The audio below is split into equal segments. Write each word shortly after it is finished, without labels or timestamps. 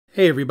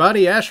Hey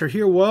everybody, Asher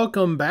here.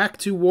 Welcome back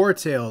to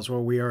Wartales,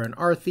 where we are in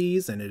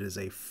Arthes, and it is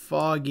a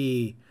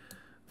foggy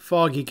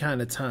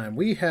kind of time.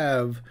 We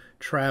have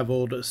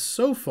traveled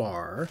so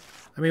far.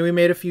 I mean, we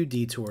made a few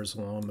detours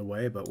along the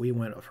way, but we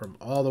went from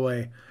all the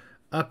way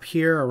up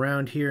here,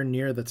 around here,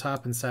 near the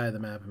top and side of the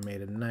map, and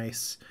made a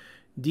nice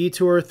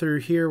detour through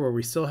here where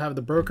we still have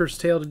the broker's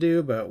tale to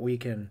do, but we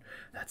can...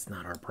 That's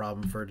not our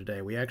problem for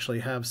today. We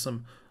actually have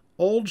some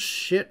old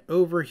shit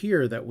over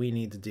here that we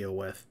need to deal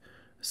with.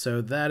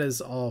 So that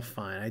is all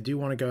fine. I do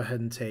want to go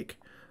ahead and take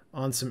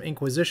on some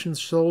Inquisition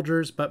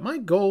soldiers, but my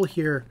goal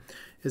here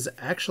is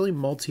actually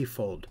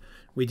multifold.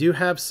 We do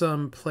have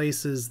some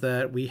places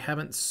that we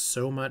haven't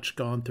so much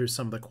gone through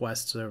some of the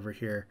quests over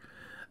here.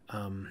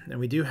 And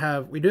we do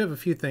have a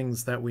few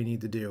things that we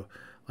need to do.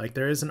 Like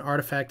there is an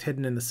artifact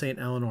hidden in the St.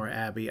 Eleanor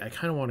Abbey. I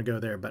kind of want to go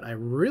there, but I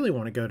really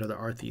want to go to the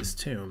Arthes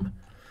tomb.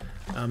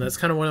 That's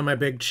kind of one of my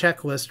big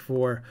checklists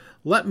for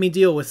let me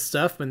deal with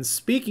stuff. And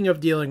speaking of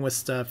dealing with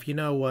stuff, you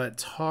know what?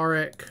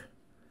 Tarek.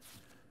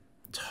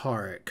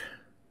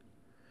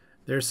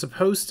 There's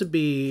supposed to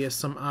be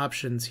some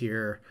options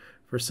here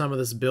for some of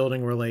this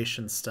building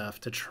relation stuff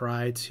to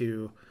try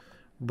to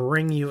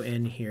bring you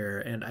in here.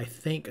 And I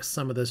think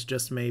some of this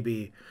just may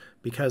be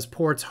because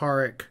poor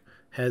Tarek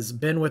has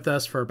been with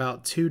us for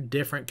about 2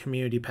 different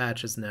community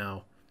patches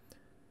now.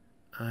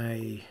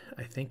 I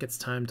think it's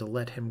time to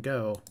let him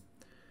go.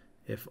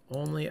 If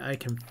only I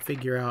can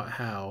figure out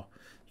how.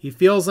 He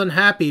feels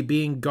unhappy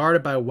being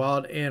guarded by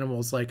wild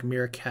animals like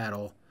mere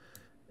cattle.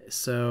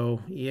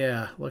 So,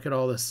 yeah, look at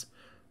all this.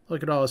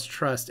 Look at all his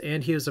trust.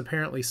 And he was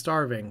apparently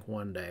starving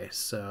one day.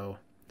 So,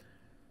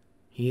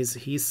 he's a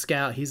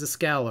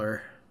scowler,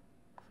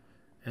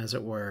 as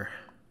it were.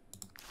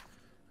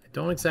 I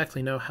don't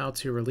exactly know how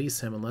to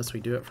release him unless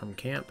we do it from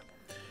camp.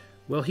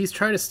 Will he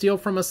try to steal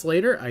from us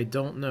later? I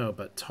don't know.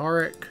 But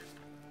Tarek...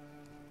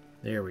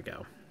 There we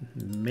go.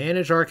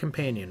 Manage our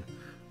companion.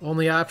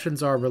 Only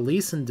options are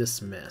release and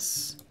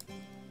dismiss.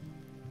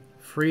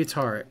 Free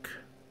Tarek.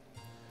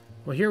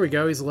 Well, here we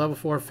go. He's a level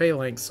 4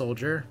 phalanx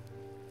soldier.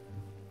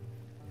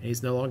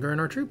 He's no longer in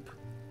our troop.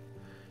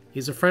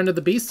 He's a friend of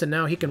the beast, and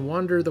now he can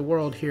wander the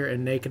world here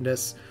in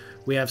Nakedness.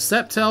 We have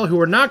Septel, who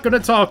we're not going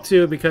to talk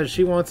to because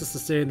she wants us to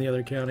stay in the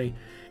other county.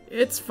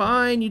 It's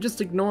fine. You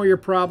just ignore your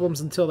problems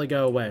until they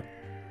go away.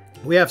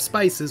 We have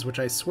spices, which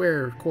I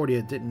swear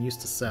Cordia didn't used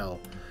to sell.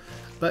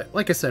 But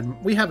like I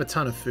said, we have a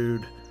ton of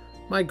food.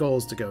 My goal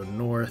is to go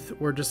north.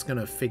 We're just going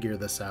to figure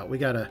this out. We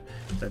got a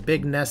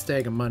big nest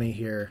egg of money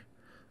here.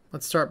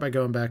 Let's start by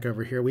going back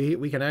over here.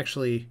 We can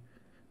actually...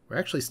 We're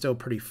actually still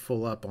pretty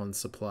full up on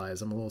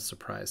supplies. I'm a little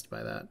surprised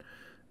by that.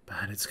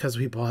 But it's because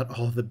we bought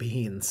all the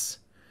beans.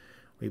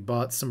 We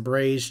bought some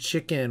braised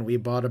chicken. We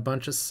bought a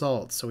bunch of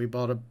salt. So we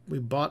bought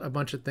a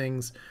bunch of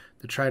things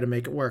to try to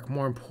make it work.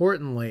 More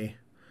importantly,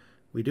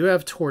 we do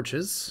have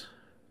torches.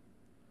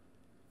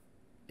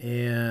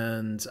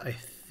 And I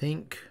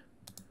think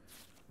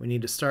we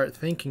need to start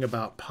thinking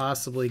about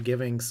possibly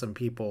giving some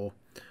people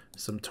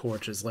some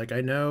torches. Like, I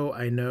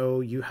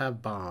know you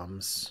have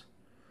bombs.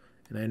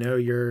 And I know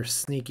you're a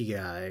sneaky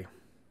guy.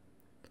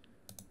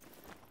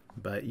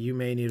 But you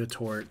may need a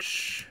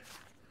torch.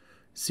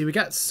 See, we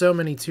got so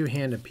many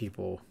two-handed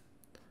people.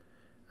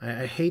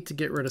 I hate to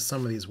get rid of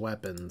some of these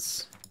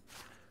weapons.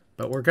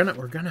 But we're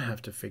gonna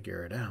have to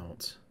figure it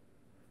out.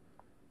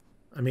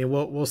 I mean,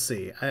 we'll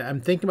see.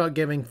 I'm thinking about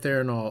giving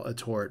Theranol a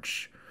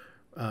torch.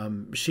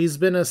 She's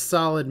been a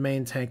solid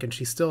main tank, and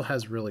she still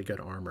has really good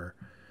armor.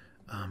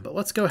 But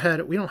let's go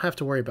ahead. We don't have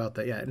to worry about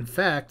that yet. In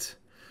fact,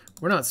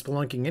 we're not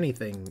spelunking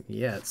anything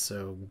yet,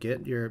 so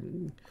get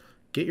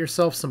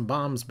yourself some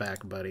bombs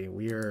back, buddy.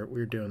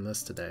 We're doing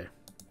this today.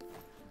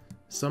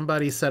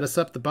 Somebody set us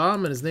up the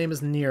bomb, and his name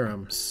is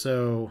Niram.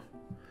 So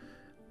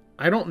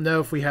I don't know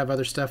if we have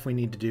other stuff we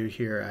need to do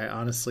here. I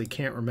honestly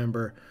can't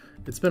remember.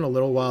 It's been a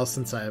little while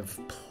since I've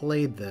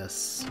played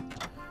this.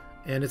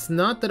 And it's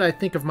not that I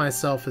think of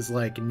myself as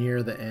like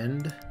near the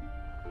end.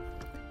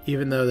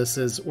 Even though this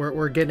is,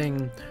 we're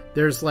getting,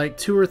 there's like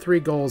 2 or 3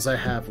 goals I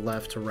have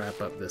left to wrap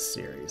up this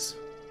series.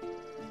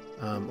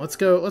 Let's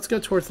go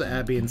towards the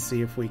Abbey and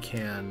see if we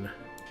can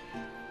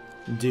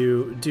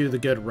do the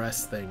good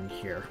rest thing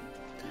here.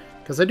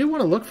 Because I do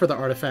want to look for the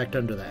artifact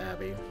under the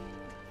Abbey.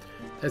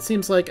 That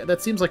seems like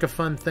a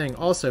fun thing.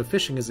 Also,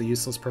 fishing is a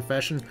useless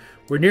profession.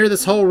 We're near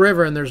this whole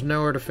river and there's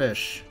nowhere to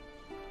fish.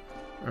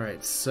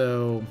 Alright,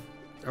 so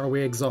are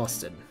we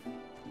exhausted?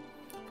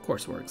 Of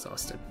course we're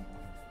exhausted.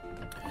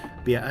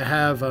 But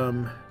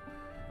yeah,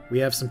 we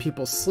have some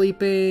people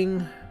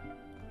sleeping.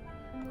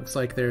 Looks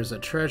like there's a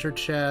treasure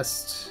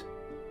chest.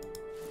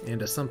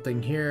 And a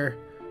something here.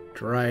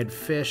 Dried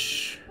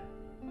fish.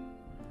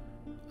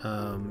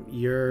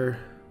 You're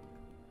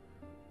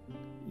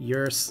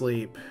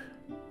asleep.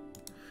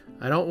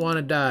 I don't want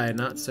to die,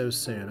 not so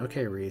soon.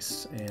 Okay,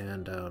 Reese.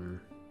 And,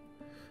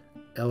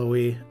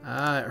 Eloise.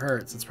 Ah, it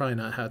hurts. It's probably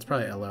not how. It's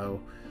probably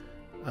Elo.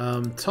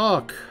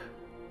 Talk.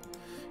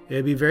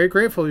 It'd be very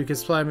grateful if you could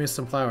supply me with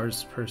some flowers,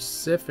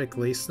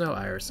 specifically snow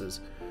irises.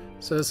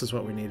 So this is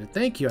what we needed.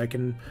 Thank you. I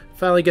can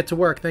finally get to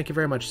work. Thank you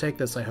very much. Take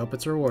this. I hope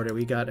it's rewarded.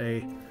 We got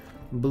a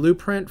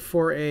blueprint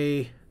for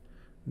a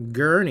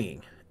gurney.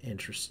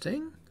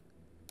 Interesting.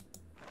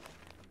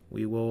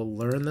 We will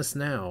learn this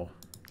now.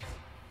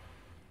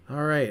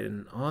 Alright,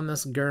 and on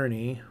this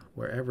gurney,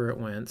 wherever it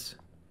went,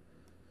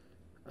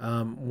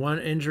 one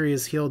injury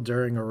is healed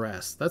during a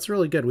rest. That's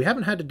really good. We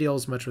haven't had to deal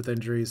as much with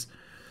injuries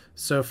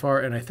so far,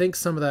 and I think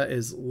some of that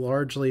is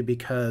largely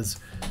because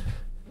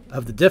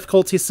of the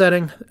difficulty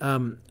setting.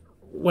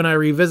 When I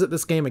revisit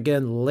this game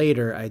again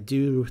later, I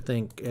do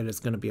think it is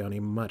going to be on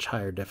a much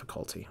higher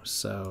difficulty.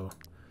 So,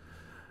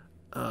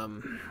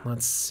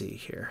 let's see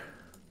here.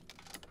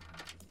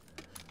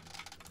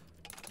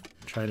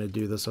 I'm trying to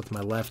do this with my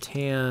left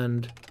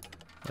hand,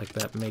 like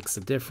that makes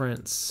a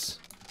difference,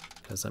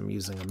 because I'm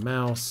using a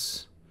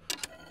mouse.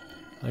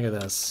 Look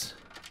at this.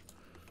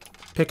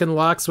 Picking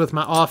locks with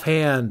my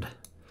offhand.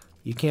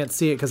 You can't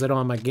see it because I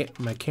don't have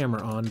my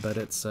camera on, but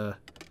it's a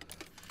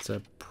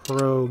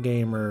pro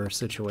gamer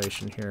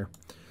situation here.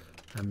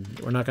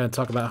 We're not going to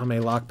talk about how many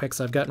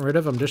lockpicks I've gotten rid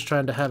of. I'm just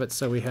trying to have it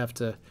so we have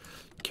to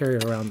carry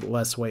around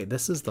less weight.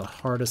 This is the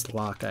hardest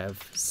lock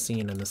I've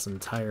seen in this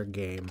entire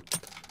game.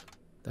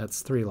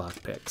 That's 3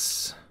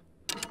 lockpicks.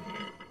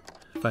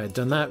 If I had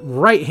done that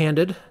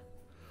right-handed, it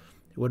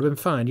would have been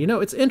fine. You know,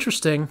 it's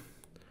interesting.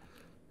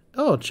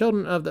 Oh,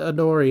 Children of the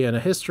Adorian,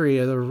 a history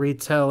of the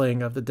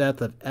retelling of the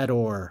death of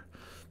Edor.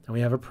 And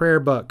we have a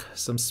prayer book,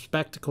 some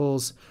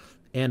spectacles,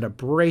 and a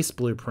brace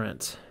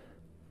blueprint.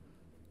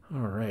 All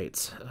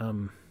right.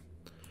 I'm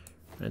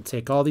going to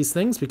take all these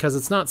things because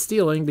it's not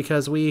stealing,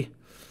 because we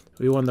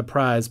won the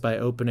prize by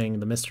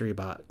opening the mystery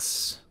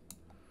box.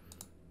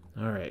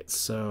 All right,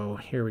 so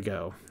here we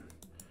go.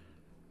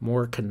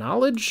 More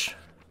knowledge.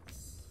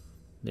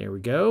 There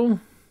we go.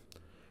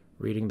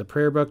 Reading the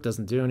prayer book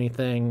doesn't do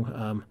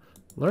anything.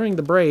 Learning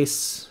the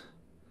brace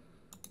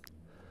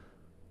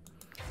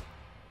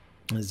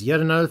is yet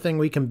another thing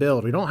we can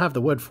build. We don't have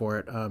the wood for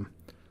it.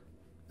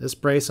 This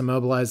brace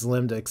immobilizes the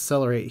limb to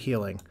accelerate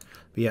healing.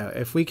 But yeah,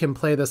 if we can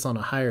play this on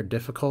a higher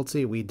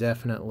difficulty, we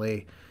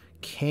definitely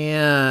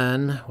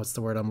can... What's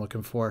the word I'm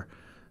looking for?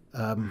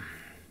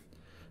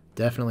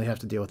 Definitely have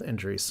to deal with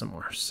injuries some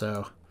more.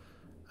 So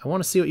I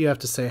want to see what you have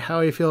to say. How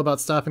do you feel about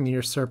stopping the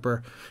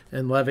usurper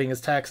and levying his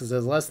taxes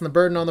as lessen the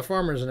burden on the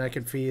farmers and I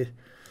can feed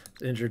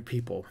injured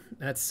people?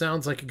 That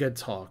sounds like a good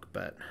talk,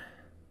 but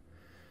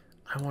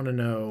I want to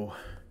know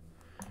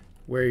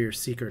where your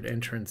secret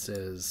entrance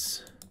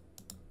is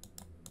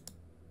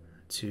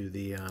to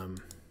the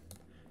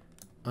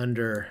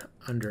under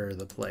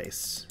the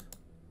place.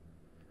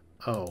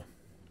 Oh,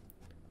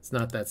 it's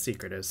not that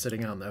secret. It was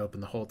sitting out in the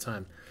open the whole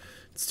time.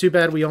 It's too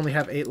bad we only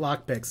have 8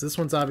 lockpicks. This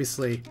one's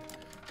obviously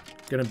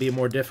going to be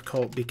more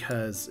difficult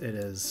because it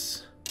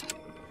is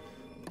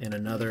in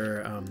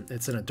another,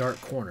 it's in a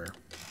dark corner.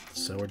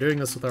 So we're doing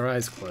this with our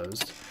eyes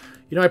closed.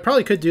 You know, I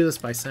probably could do this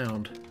by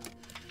sound.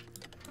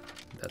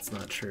 That's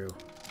not true.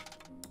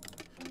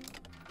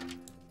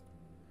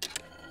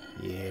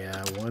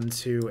 Yeah, 1,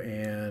 2,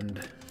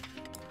 and...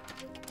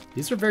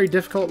 These are very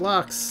difficult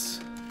locks.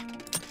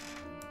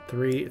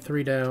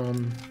 3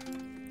 down.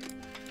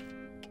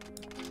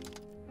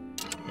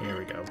 There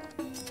we go.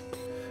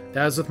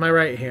 That was with my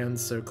right hand,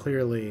 so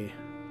clearly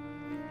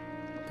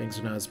things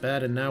are not as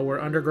bad. And now we're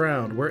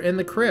underground. We're in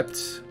the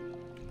crypt.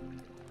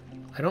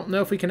 I don't know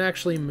if we can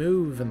actually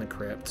move in the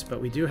crypt, but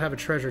we do have a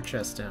treasure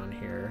chest down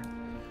here.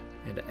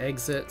 And an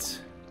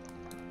exit.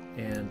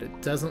 And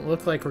it doesn't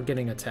look like we're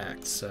getting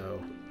attacked,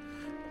 so...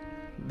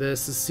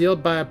 This is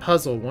sealed by a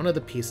puzzle. One of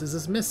the pieces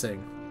is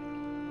missing.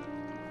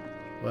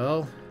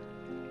 Well,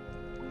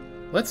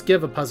 let's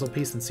give a puzzle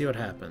piece and see what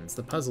happens.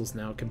 The puzzle's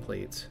now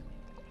complete.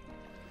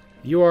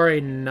 You are a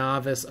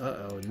novice...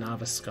 Uh-oh,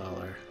 novice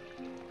scholar.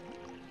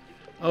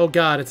 Oh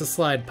god, it's a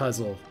slide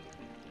puzzle.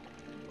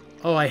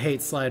 Oh, I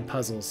hate slide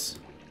puzzles.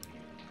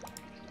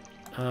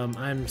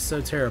 I'm so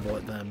terrible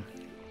at them.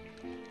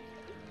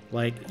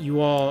 Like,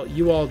 you all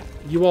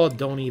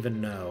don't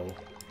even know.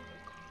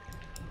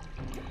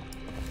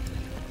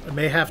 I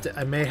may have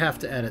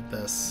to edit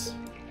this.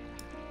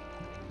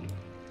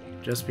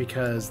 Just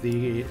because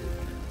the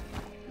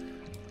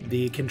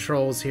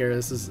controls here,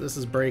 this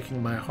is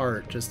breaking my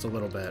heart just a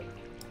little bit.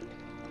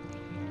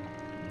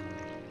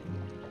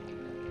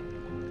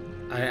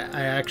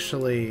 I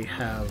actually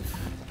have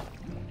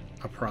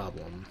a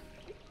problem.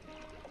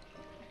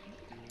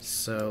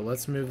 So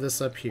let's move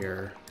this up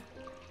here.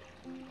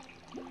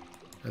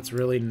 That's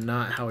really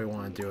not how we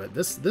want to do it.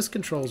 This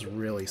control's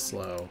really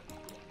slow.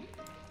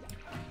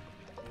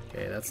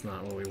 Okay, that's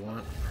not what we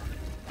want.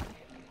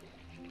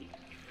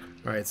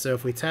 Alright, so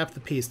if we tap the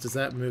piece, does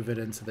that move it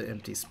into the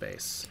empty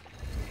space?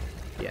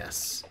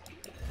 Yes.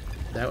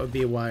 That would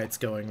be why it's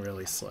going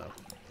really slow.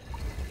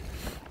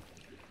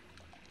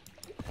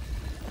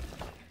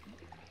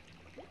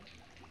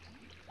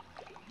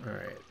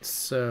 Alright,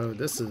 so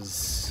this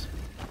is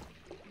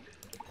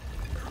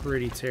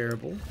pretty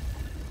terrible.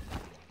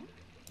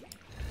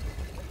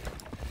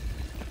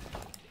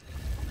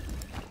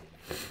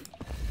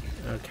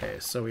 Okay,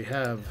 so we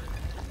have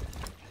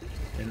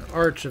An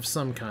arch of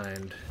some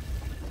kind.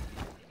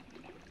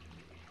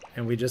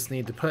 And we just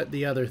need to put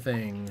the other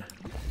thing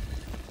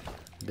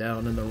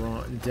down in the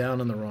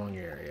wrong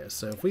area.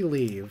 So if we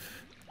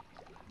leave,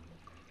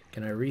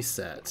 can I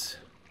reset?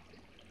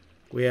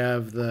 We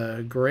have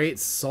the Great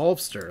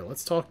Solvester.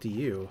 Let's talk to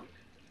you.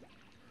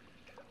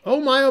 Oh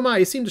my,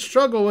 you seem to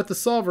struggle with to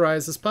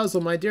solverize this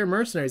puzzle, my dear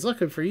mercenaries.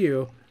 Luckily for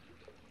you,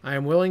 I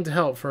am willing to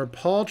help. For a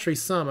paltry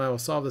sum, I will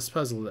solve this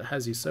puzzle that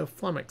has you so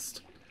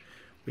flummoxed.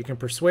 We can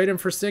persuade him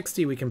for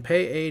 60. We can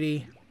pay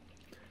 80.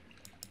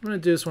 I'm going to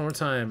do this one more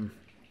time.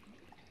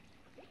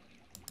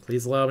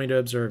 Please allow me to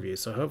observe you.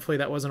 So hopefully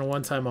that wasn't a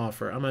one-time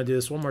offer. I'm going to do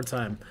this one more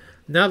time.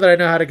 Now that I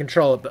know how to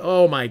control it. But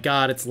oh my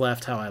god, it's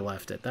left how I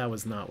left it. That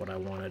was not what I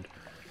wanted.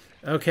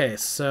 Okay,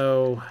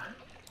 so...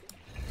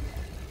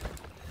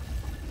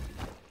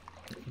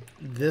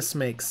 this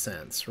makes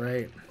sense,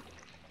 right?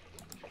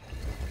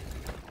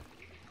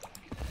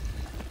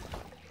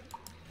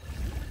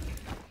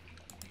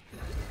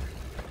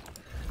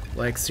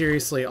 Like,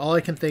 seriously, all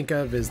I can think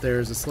of is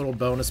there's this little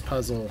bonus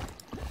puzzle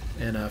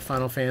in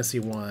Final Fantasy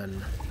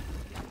 1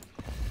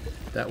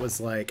 that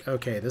was like,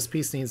 okay, this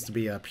piece needs to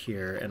be up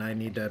here, and I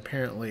need to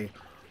apparently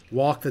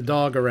walk the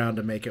dog around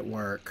to make it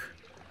work,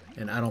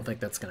 and I don't think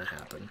that's going to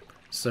happen.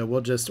 So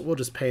we'll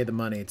just pay the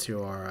money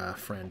to our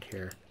friend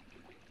here.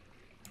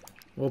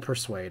 We'll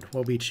persuade.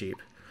 We'll be cheap.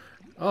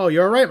 Oh,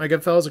 you're right, my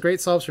good fellows. A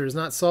great solver does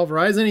not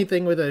solverize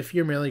anything with a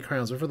few merely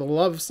crowns, but for the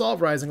love of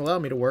solverizing, allow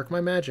me to work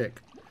my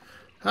magic.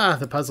 Ah,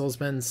 the puzzle has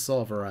been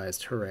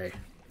solverized. Hooray.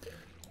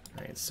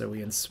 Alright, so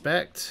we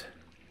inspect.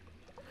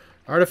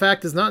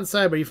 Artifact is not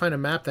inside, but you find a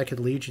map that could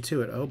lead you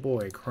to it. Oh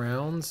boy,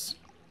 crowns.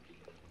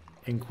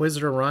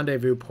 Inquisitor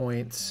rendezvous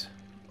point.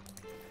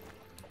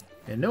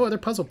 And no other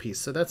puzzle piece,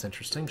 so that's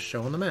interesting.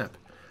 Show on the map.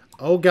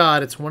 Oh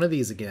god, it's one of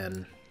these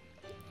again.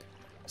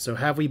 So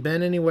have we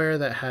been anywhere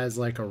that has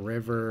like a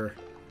river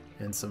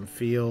and some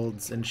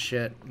fields and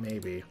shit?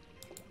 Maybe.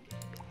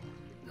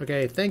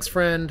 Okay, thanks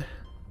friend.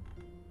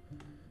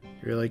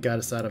 You really got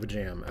us out of a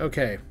jam.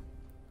 Okay.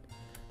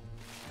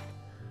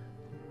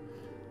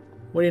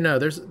 What do you know?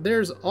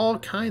 There's all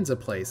kinds of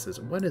places.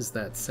 What is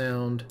that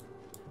sound?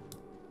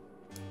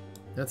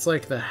 That's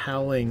like the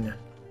howling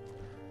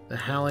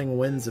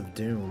winds of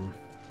doom.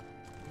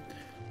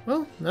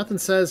 Well, nothing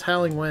says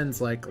howling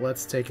winds like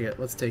let's take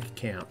a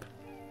camp.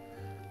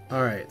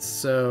 All right,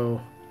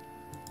 so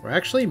we're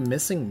actually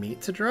missing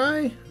meat to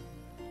dry?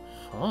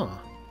 Huh.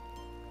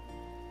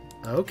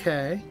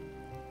 Okay.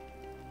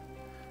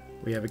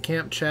 We have a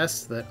camp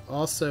chest that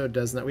also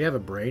does not... we have a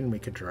brain we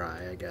could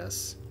dry, I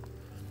guess.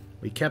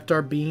 We kept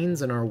our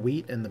beans and our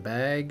wheat in the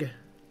bag.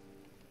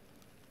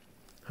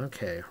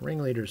 Okay,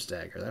 ringleader's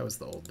dagger. That was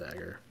the old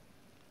dagger.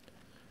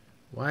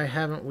 Why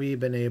haven't we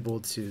been able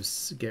to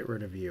get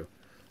rid of you?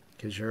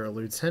 Because you're a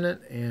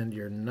lieutenant and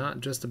you're not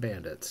just a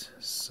bandit.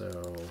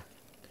 So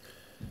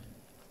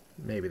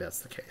maybe that's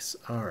the case.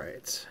 All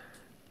right.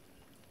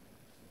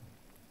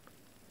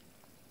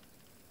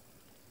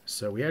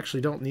 So we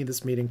actually don't need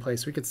this meeting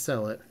place. We could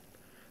sell it.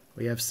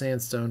 We have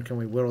sandstone. Can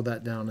we whittle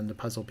that down into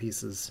puzzle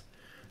pieces?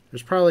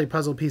 There's probably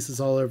puzzle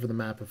pieces all over the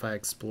map if I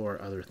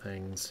explore other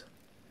things.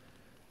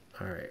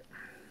 Alright.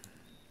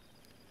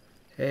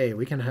 Hey,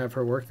 we can have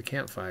her work the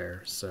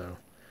campfire, so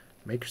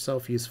make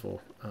yourself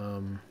useful.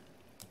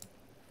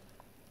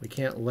 We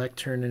can't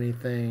lectern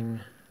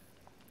anything.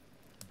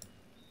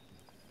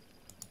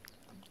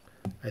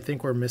 I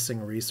think we're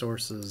missing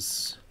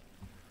resources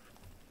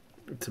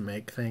to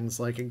make things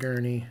like a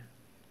gurney.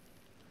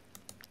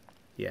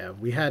 Yeah,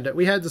 we had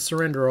to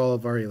surrender all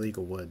of our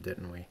illegal wood,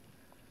 didn't we?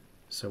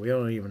 So we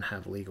don't even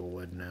have legal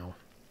wood now.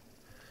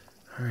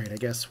 Alright, I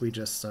guess we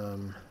just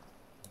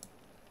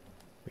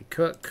we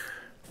cook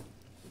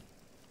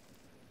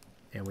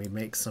and we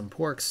make some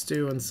pork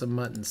stew and some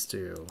mutton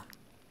stew.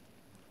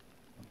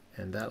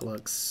 And that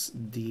looks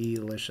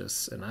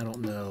delicious, and I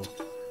don't know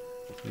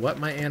what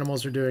my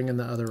animals are doing in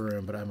the other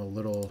room, but I'm a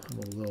little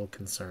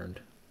concerned.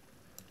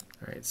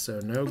 Alright, so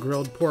no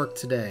grilled pork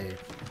today.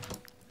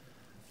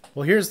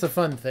 Well, here's the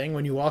fun thing.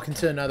 When you walk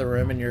into another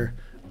room and your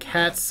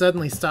cats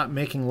suddenly stop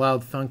making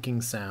loud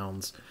thunking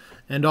sounds,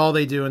 and all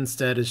they do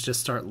instead is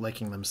just start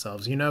licking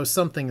themselves. You know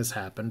something has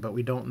happened, but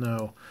we don't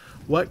know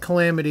what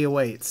calamity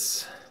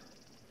awaits.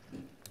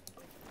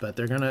 But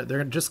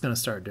they're just gonna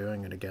start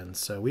doing it again.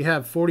 So we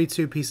have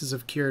 42 pieces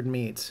of cured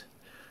meat.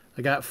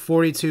 I got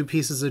 42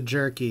 pieces of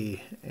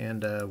jerky,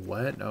 and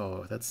what?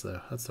 Oh, that's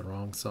the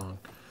wrong song.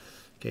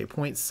 Okay,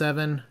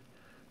 0.7.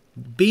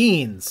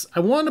 Beans.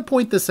 I want to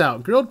point this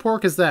out. Grilled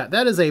pork is that.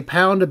 That is a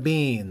pound of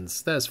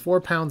beans. That is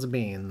 4 pounds of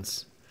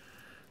beans.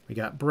 We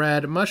got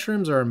bread.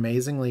 Mushrooms are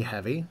amazingly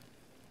heavy.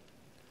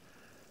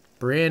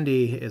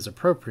 Brandy is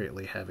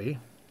appropriately heavy.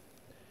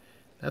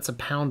 That's a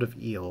pound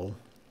of eel.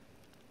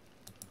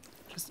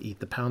 Just eat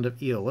the pound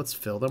of eel. Let's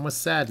fill them with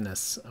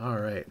sadness.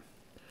 Alright.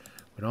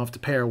 We don't have to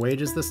pay our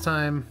wages this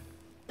time.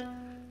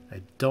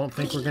 I don't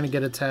think we're going to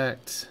get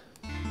attacked.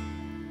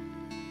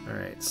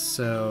 Alright,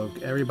 so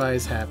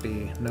everybody's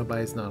happy.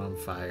 Nobody's not on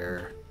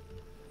fire.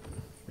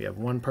 We have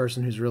one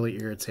person who's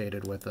really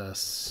irritated with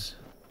us.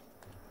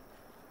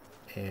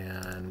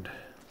 And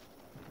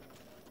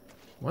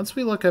once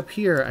we look up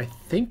here, I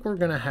think we're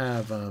going to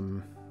have...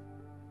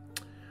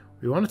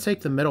 we want to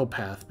take the middle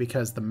path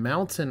because the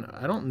mountain...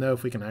 I don't know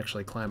if we can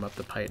actually climb up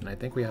the Python. I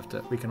think we have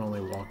to. We can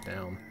only walk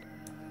down.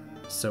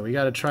 So we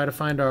got to try to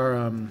find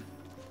our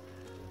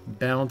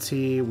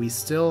bounty. We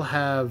still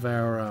have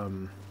our...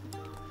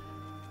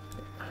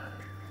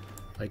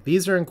 like,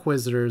 these are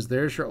Inquisitors.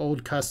 There's your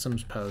old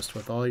customs post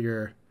with all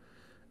your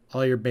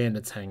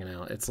bandits hanging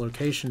out. It's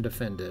location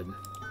defended.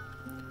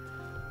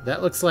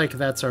 That looks like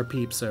that's our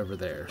peeps over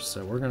there.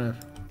 So we're gonna...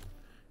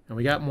 And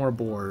we got more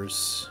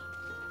boars.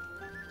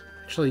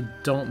 Actually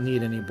don't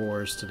need any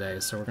boars today,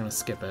 so we're gonna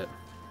skip it.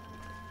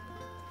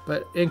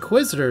 But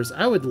Inquisitors,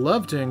 I would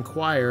love to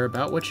inquire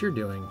about what you're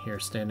doing here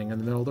standing in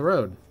the middle of the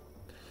road.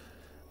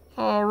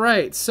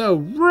 Alright, so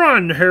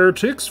run,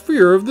 heretics!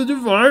 Fear of the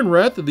divine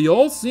wrath of the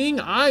all-seeing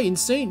eye in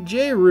St.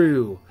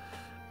 Jeru.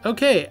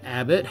 Okay,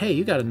 Abbot. Hey,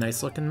 you got a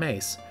nice-looking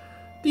mace.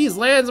 These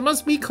lands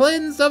must be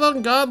cleansed of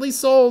ungodly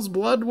souls.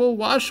 Blood will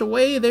wash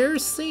away their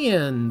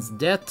sins.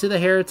 Death to the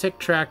heretic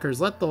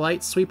trackers. Let the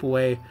light sweep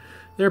away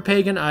their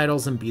pagan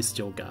idols and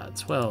bestial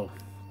gods. Well,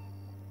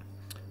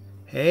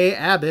 hey,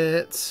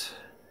 Abbot.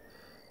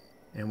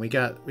 And we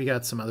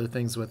got some other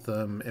things with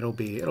them. It'll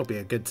be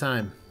a good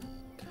time.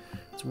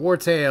 It's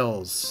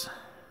Wartales.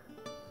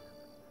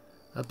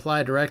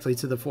 Apply directly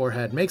to the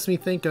forehead. Makes me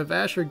think of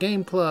Asher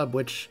Game Club,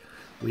 which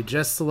we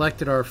just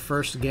selected our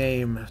first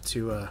game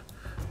to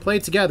play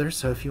together.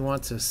 So if you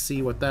want to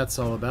see what that's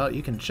all about,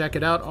 you can check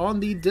it out on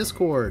the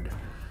Discord.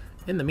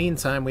 In the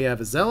meantime, we have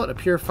a Zealot, a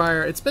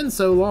Purifier. It's been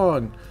so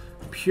long.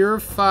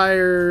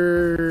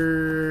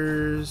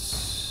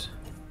 Purifiers...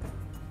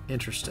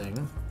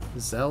 Interesting.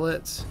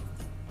 Zealot.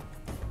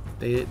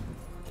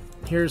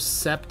 Here's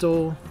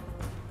Septal,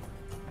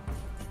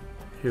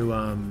 who,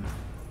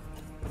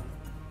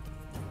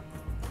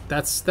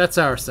 That's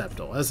our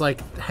Septal. I was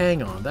like,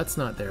 hang on, that's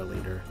not their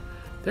leader.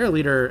 Their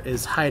leader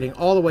is hiding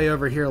all the way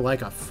over here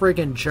like a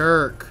friggin'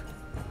 jerk.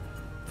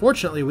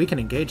 Fortunately, we can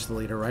engage the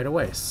leader right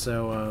away.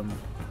 So,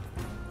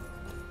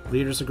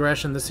 leader's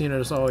aggression, this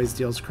unit always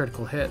deals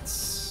critical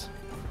hits.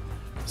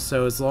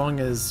 So as long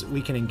as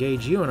we can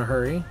engage you in a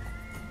hurry.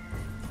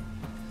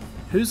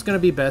 Who's going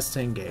to be best to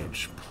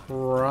engage?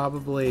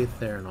 Probably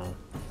Thernal.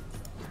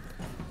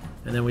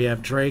 And then we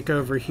have Drake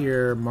over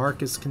here.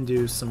 Marcus can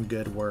do some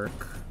good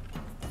work.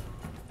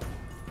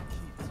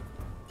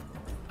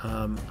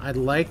 I'd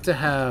like to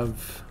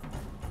have...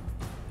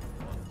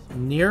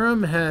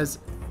 Niram has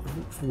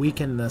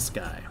weakened this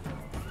guy.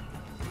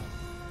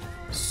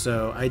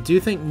 So I do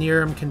think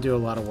Niram can do a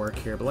lot of work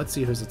here, but let's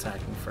see who's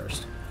attacking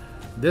first.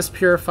 This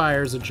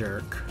Purifier is a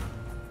jerk.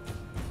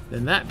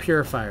 Then that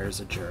Purifier is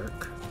a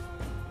jerk.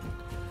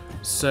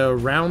 So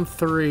round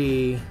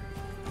 3...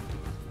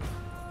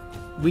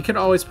 We could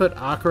always put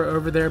Akra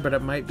over there, but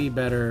it might be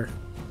better...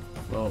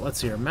 Well, let's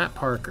see here. Matt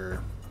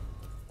Parker.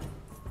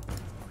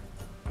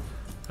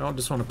 I don't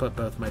just want to put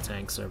both my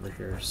tanks over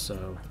here,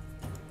 so...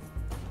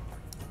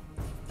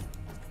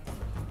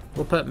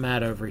 We'll put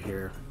Matt over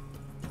here.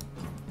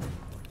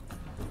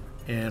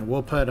 And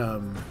we'll put,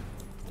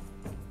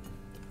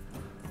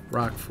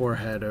 Rock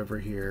Forehead over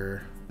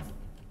here.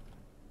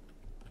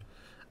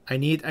 I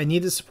need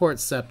to support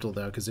Septal,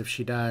 though, because if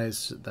she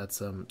dies, that's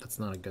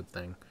not a good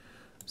thing.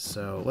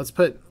 So let's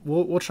put...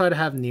 We'll try to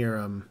have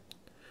Niram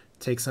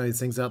take some of these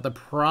things out. The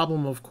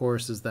problem, of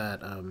course, is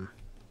that,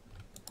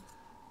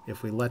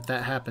 if we let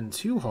that happen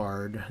too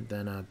hard,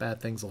 then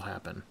bad things will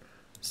happen.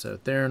 So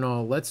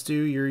Theranol, let's do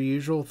your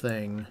usual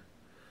thing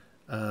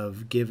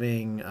of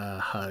giving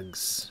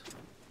hugs.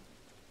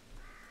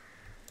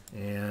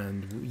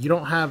 And you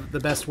don't have the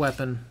best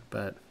weapon,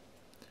 but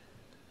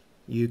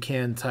you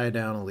can tie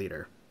down a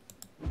leader.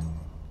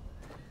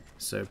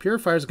 So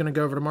Purifier's going to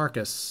go over to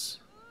Marcus.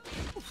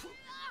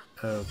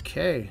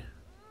 Okay.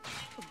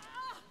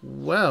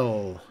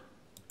 Well.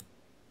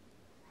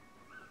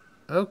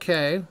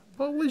 Okay.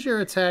 What was your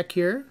attack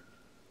here?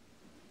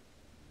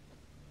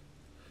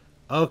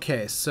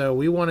 Okay, so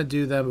we want to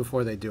do them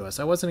before they do us.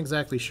 I wasn't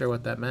exactly sure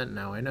what that meant.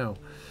 Now I know.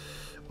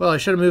 Well, I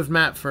should have moved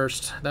Matt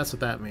first. That's what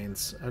that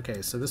means.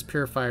 Okay, so this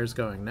Purifier's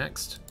going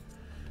next,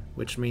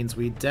 which means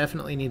we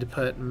definitely need to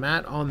put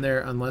Matt on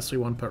there unless we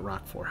want to put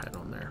Rock Forehead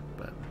on there.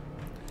 But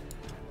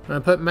I'm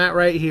going to put Matt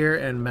right here,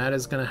 and Matt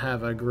is going to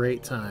have a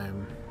great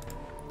time.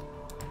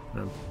 I'm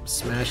going to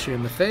smash you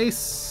in the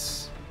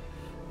face.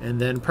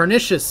 And then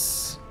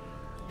Pernicious.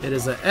 It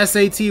is a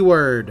SAT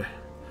word.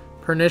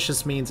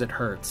 Pernicious means it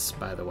hurts,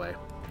 by the way.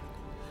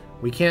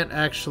 We can't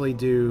actually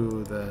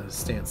do the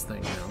stance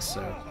thing now,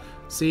 so...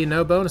 See,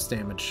 no bonus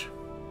damage.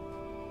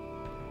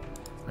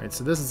 Alright,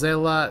 so this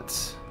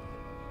Zealot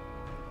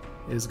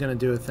is going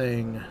to do a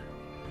thing.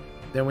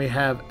 Then we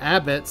have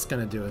Abbott's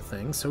going to do a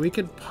thing. So we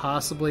could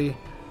possibly...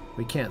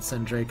 We can't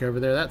send Drake over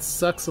there. That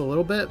sucks a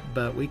little bit,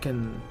 but we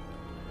can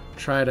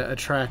try to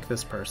attract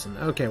this person.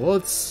 Okay, well,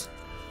 it's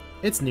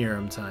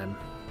Niram time.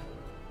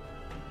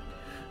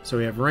 So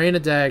we have Rain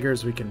of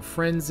Daggers. We can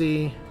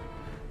Frenzy.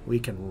 We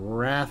can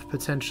Wrath,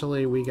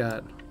 potentially. We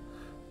got...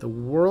 The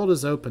world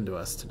is open to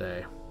us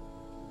today.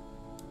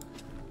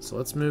 So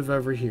let's move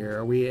over here.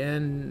 Are we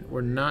in...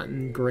 We're not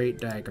in great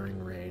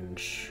daggering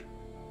range.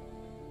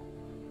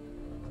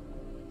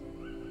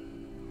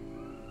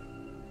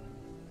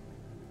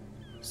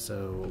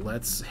 So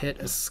let's hit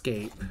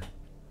escape.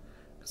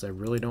 Because I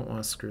really don't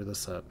want to screw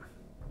this up.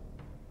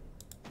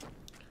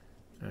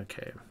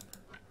 Okay.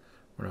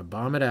 We're going to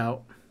bomb it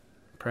out.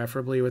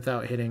 Preferably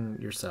without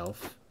hitting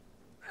yourself.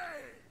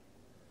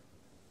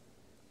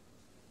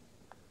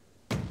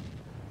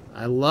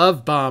 I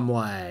love bomb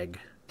lag.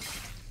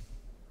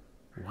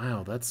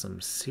 Wow, that's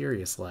some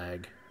serious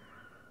lag.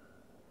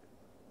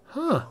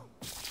 Huh.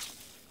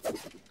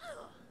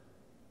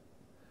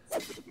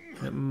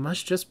 It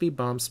must just be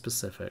bomb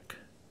specific.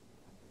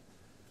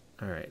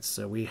 Alright,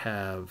 so we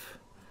have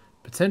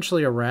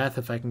potentially a Wrath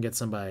if I can get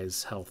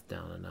somebody's health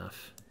down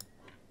enough.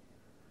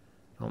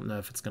 I don't know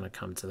if it's going to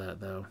come to that,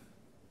 though.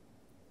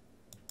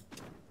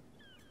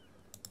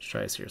 Let's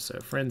try this here. So,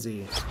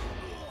 Frenzy.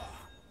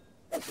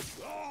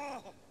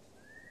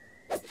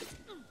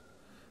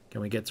 Can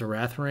we get to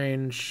Wrath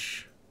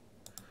range?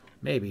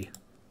 Maybe.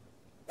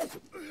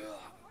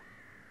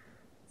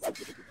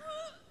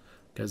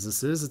 Because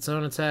this is its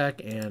own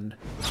attack, and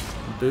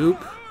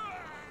boop.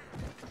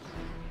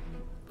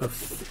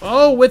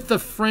 Oh, with the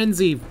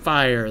Frenzy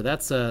Fire.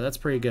 That's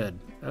pretty good.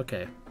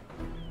 Okay.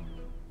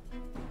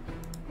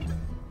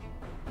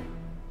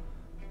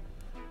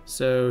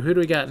 So, who do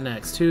we got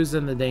next? Who's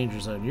in the danger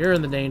zone? You're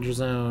in the danger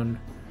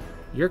zone.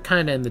 You're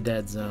kind of in the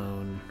dead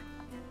zone.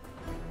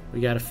 We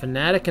got a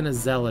Fanatic and a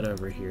Zealot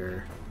over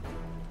here.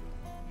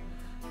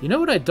 You know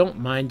what I don't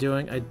mind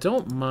doing? I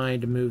don't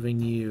mind moving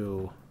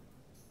you...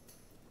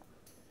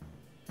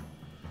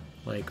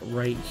 like,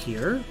 right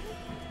here.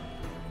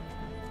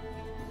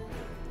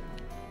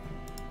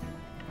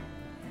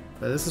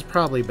 But this is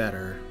probably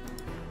better.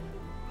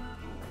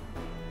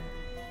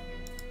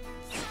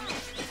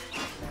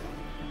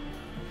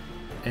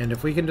 And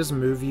if we can just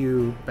move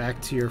you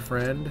back to your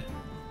friend...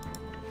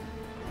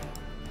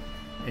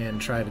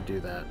 and try to do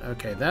that.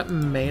 Okay, that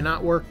may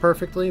not work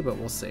perfectly, but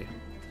we'll see.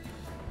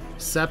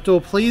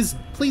 Septal,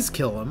 please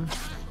kill him.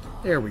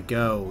 There we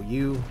go.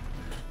 You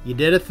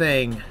did a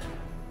thing.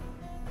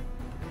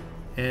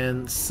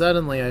 And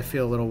suddenly I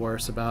feel a little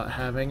worse about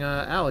having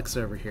Alex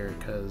over here,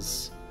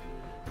 because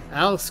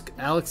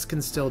Alex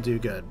can still do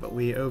good, but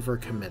we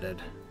overcommitted,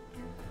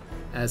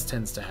 as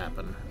tends to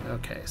happen.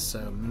 Okay,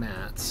 so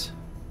Matt.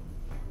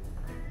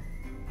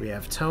 We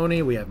have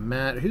Tony, we have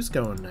Matt. Who's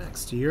going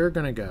next? You're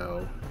gonna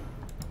go.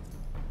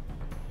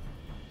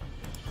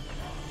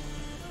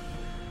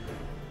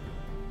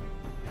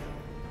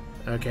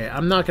 Okay,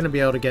 I'm not going to be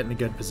able to get in a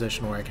good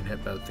position where I can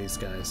hit both these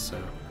guys, so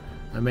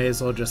I may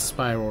as well just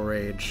Spiral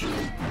Rage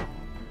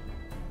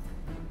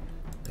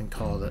and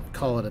call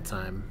it a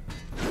time.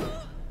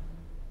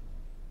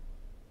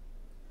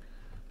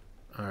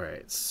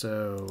 Alright,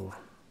 so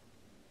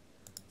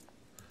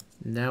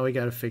now we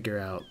got to figure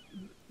out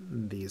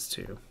these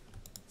two.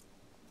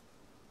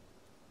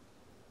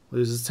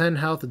 Loses 10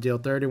 health to deal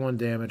 31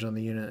 damage on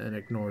the unit and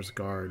ignores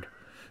guard.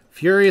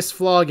 Furious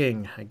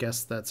Flogging. I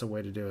guess that's a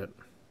way to do it.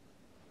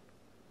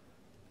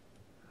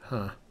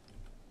 Huh.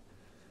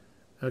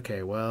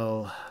 Okay,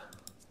 well...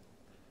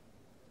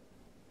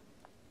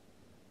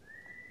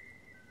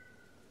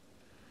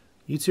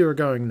 you two are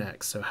going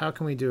next, so how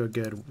can we do a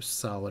good,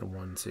 solid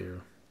 1-2?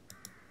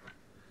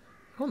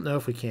 I don't know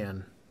if we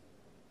can.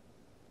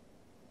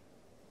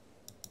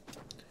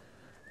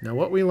 Now,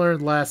 what we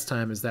learned last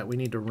time is that we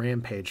need to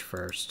rampage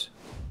first.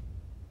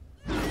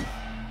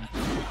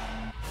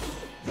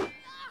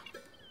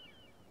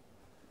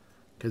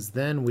 Because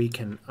then we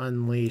can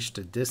unleash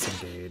to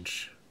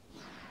disengage.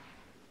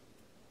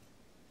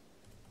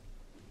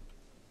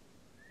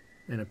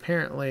 And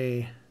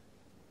apparently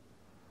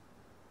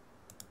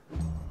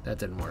that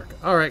didn't work.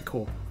 Alright,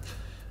 cool.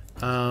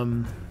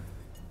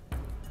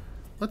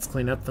 Let's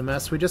clean up the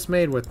mess we just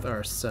made with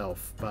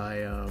ourselves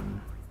by I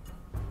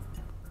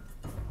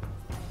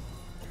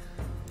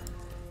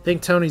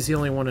think Tony's the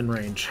only one in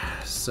range.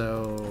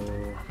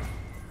 So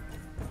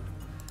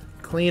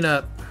clean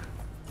up.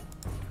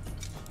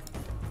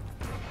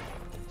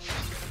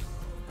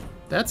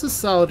 That's a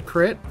solid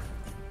crit.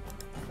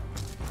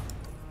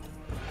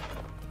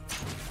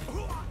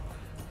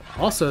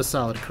 Also a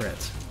solid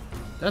crit.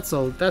 That's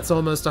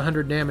almost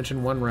 100 damage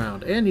in one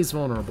round. And he's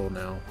vulnerable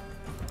now.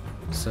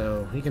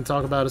 So he can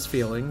talk about his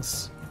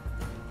feelings.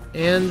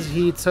 And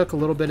he took a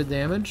little bit of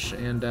damage,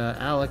 and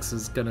Alex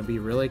is going to be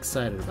really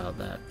excited about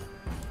that.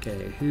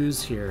 Okay,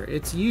 who's here?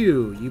 It's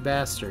you, you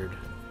bastard.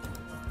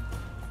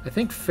 I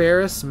think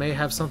Ferris may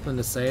have something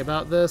to say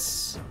about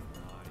this.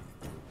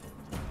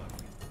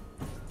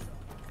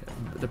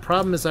 The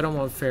problem is I don't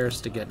want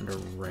Ferris to get into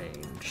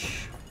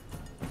range.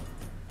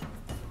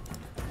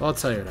 Well, I'll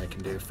tell you what I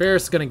can do.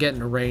 Ferris is going to get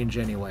into range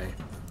anyway.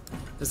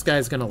 This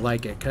guy's going to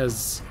like it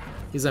because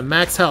he's at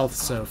max health,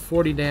 so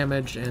 40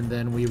 damage, and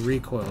then we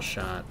recoil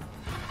shot.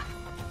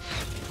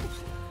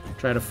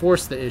 Try to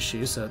force the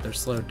issue so that they're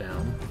slowed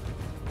down.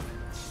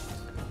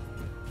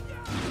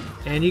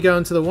 And you go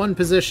into the one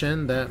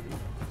position that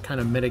kind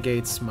of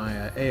mitigates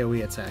my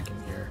AoE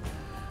attacking here.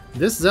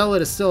 This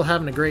zealot is still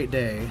having a great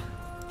day.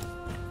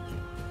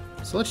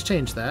 So let's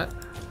change that.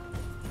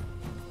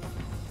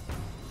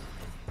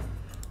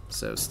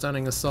 So,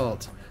 stunning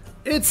assault.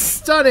 It's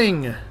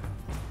stunning!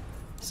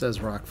 Says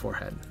Rock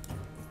Forehead.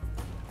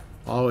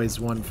 Always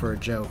one for a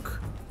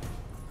joke.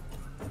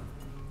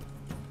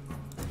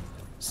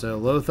 So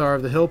Lothar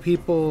of the Hill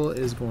People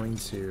is going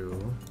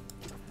to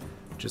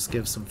just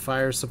give some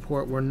fire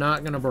support. We're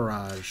not going to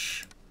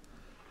barrage.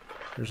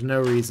 There's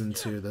no reason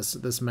to.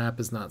 This map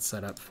is not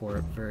set up for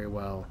it very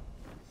well.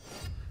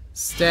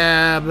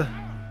 Stab!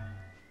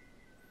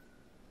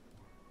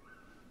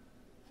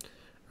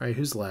 Alright,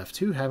 who's left?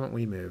 Who haven't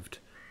we moved?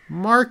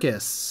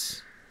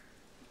 Marcus!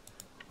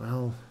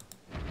 Well,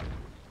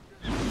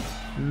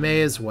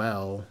 may as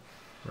well,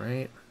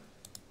 right?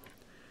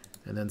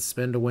 And then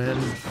spin to win.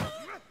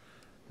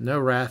 No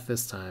wrath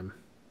this time.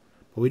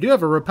 But we do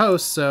have a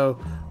riposte, so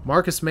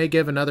Marcus may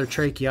give another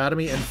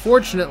tracheotomy. And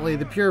fortunately,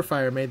 the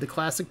Purifier made the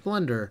classic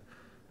blunder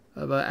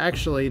of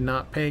actually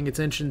not paying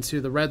attention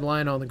to the red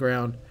line on the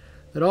ground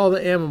that all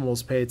the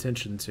animals pay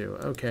attention to.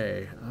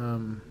 Okay.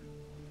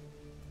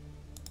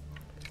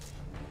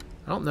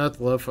 I don't know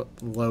if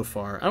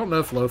Lothar. I don't know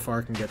if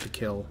Lothar can get the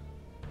kill.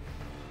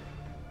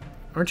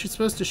 Aren't you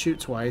supposed to shoot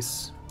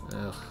twice?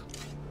 Ugh.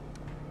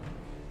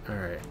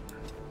 Alright.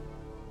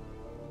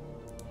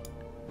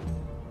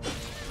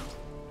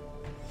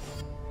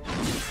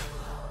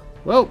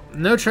 Well,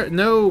 no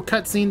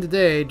cutscene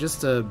today,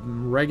 just a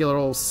regular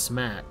old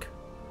smack.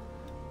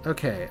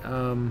 Okay,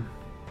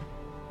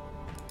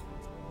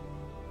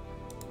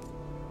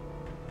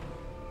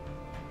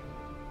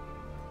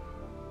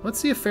 let's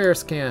see if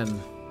Ferris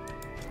can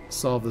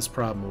solve this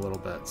problem a little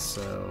bit.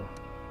 So,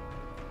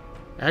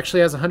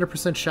 actually has a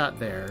 100% shot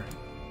there.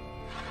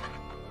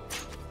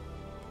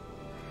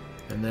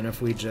 And then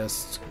if we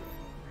just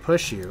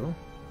push you...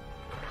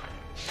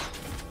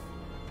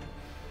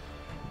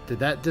 Did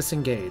that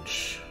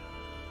disengage?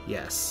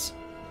 Yes.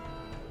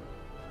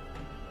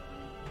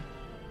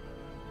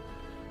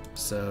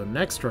 So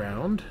next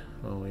round,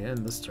 well, we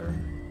end this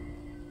turn.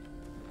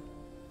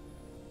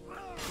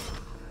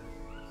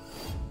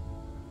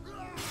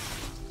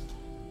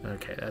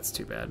 Okay, that's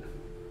too bad.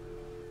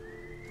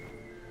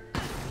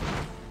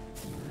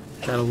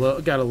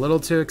 Got a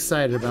little too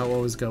excited about what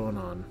was going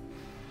on.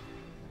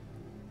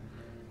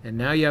 And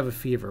now you have a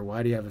fever.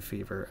 Why do you have a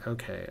fever?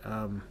 Okay,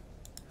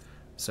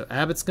 so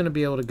Abbott's going to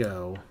be able to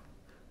go,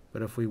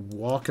 but if we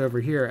walk over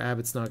here,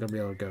 Abbott's not going to be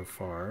able to go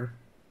far.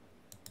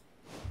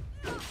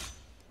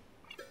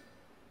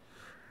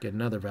 Get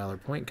another Valor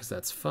point, because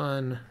that's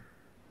fun.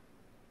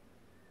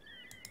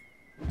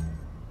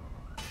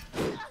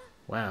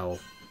 Wow.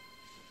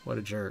 What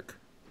a jerk.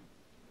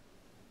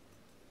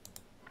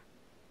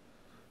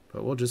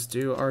 But we'll just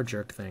do our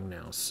jerk thing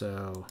now.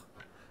 So,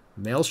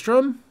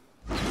 Maelstrom?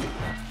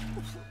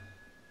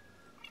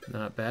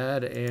 Not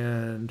bad.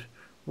 And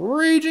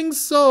Raging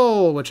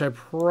Soul, which I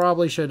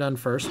probably should have done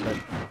first, but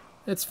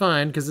it's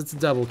fine because it's a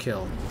double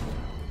kill.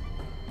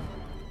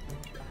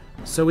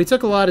 So we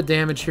took a lot of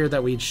damage here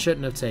that we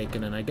shouldn't have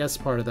taken, and I guess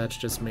part of that's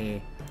just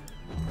me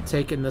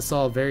taking this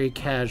all very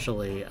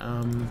casually.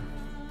 I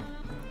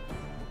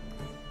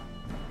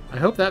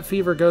hope that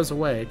fever goes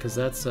away, because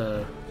that's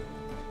a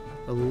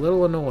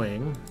little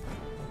annoying.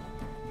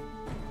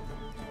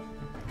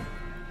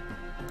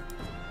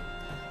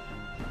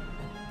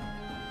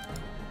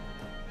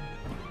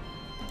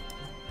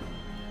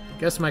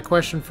 Guess my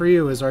question for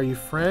you is, are you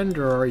friend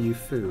or are you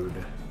food?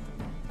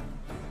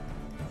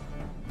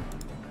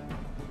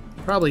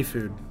 Probably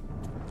food.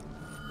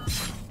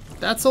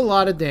 That's a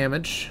lot of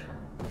damage.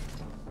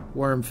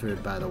 Worm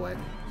food, by the way.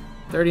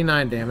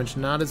 39 damage,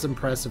 not as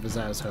impressive as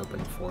I was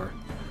hoping for.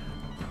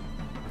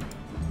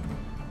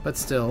 But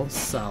still,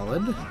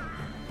 solid.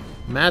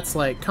 Matt's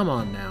like, come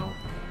on now.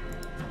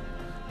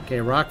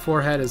 Okay, Rock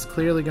Forehead is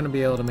clearly going to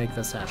be able to make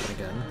this happen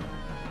again.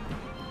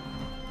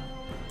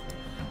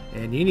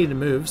 And you need to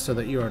move so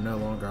that you are no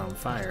longer on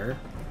fire.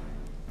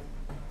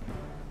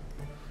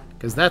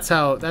 Because that's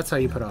how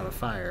you put out a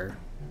fire.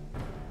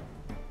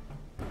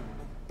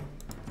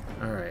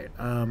 Alright,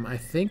 I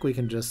think we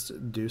can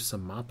just do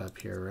some mop-up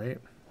here, right?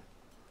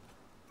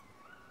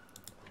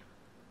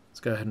 Let's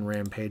go ahead and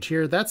rampage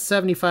here. That's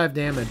 75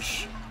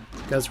 damage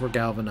because we're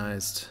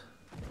galvanized.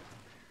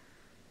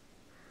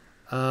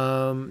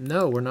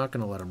 No, we're not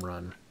going to let them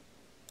run.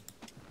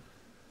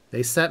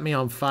 They set me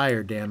on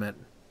fire, damn it.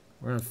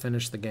 We're going to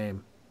finish the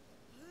game.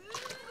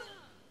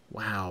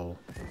 Wow.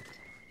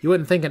 You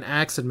wouldn't think an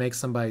axe would make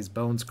somebody's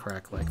bones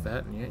crack like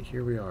that, and yet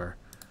here we are.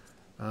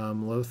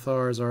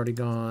 Lothar is already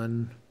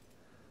gone.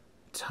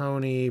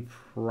 Tony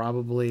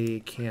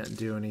probably can't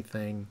do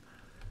anything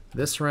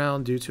this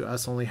round due to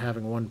us only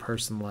having one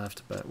person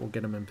left, but we'll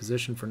get him in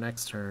position for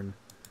next turn,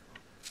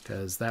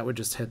 because that would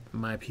just hit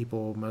my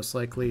people most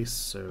likely,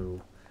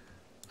 so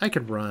I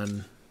could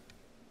run.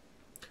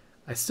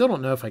 I still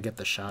don't know if I get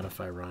the shot if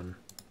I run.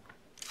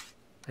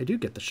 I do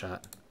get the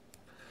shot.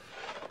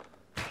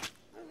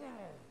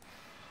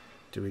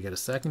 Do we get a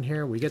second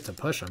here? We get to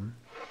push him.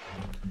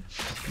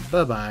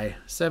 Bye-bye.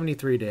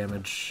 73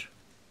 damage.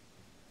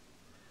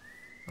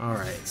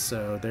 Alright,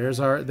 so there's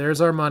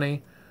our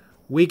money.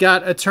 We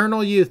got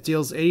Eternal Youth,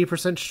 deals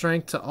 80%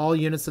 strength to all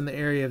units in the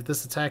area. If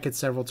this attack hits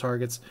several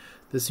targets,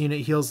 this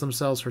unit heals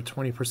themselves for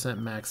 20%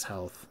 max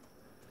health.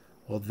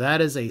 Well,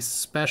 that is a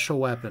special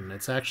weapon.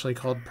 It's actually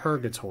called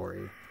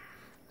Purgatory.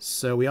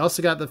 So we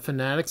also got the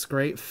Fanatic's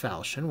Great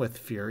Falchion with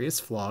Furious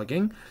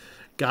Flogging.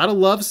 Gotta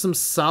love some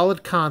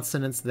solid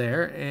consonants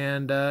there.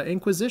 And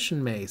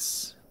Inquisition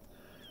Mace.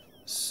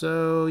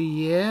 So,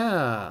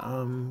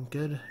 yeah.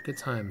 Good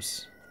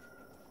times.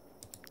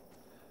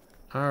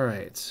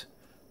 Alright.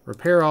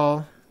 Repair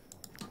all.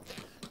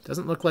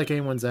 Doesn't look like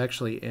anyone's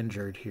actually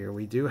injured here.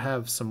 We do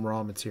have some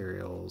raw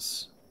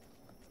materials.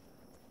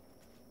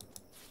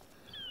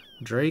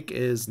 Drake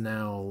is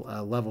now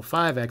a level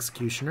 5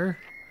 Executioner,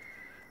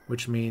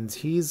 which means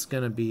he's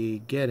going to be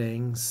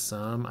getting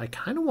some... I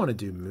kind of want to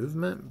do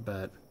movement,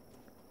 but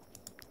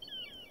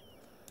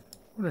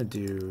I'm going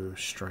to do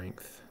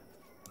strength.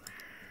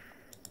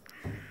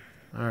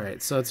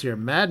 Alright, so it's your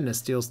Madness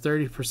deals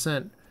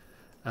 30%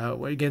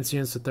 against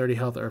units with 30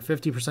 health, or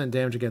 50%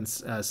 damage against...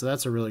 so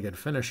that's a really good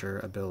finisher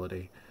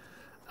ability.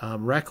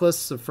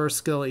 Reckless, the first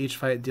skill each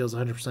fight deals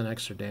 100%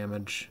 extra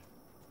damage.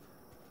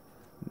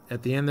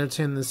 At the end of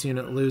their turn, this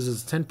unit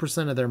loses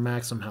 10% of their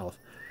maximum health.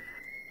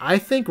 I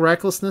think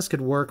Recklessness could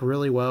work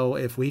really well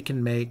if we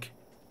can make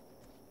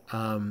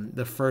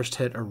the first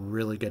hit a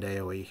really good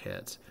AoE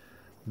hit.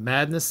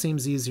 Madness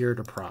seems easier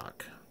to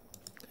proc.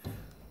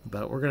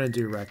 But we're going to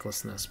do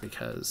Recklessness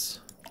because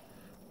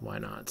why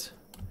not?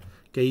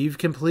 Okay, you've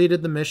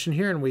completed the mission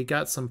here, and we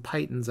got some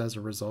Pythons as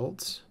a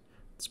result.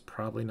 It's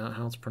probably not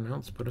how it's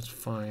pronounced, but it's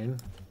fine.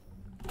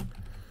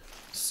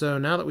 So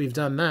now that we've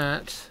done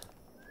that,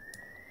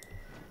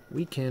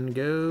 we can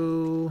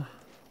go...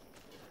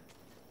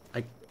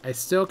 I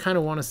still kind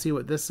of want to see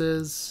what this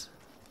is,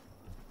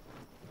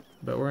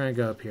 but we're going to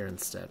go up here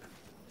instead.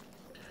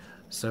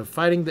 So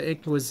fighting the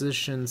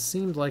Inquisition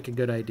seemed like a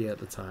good idea at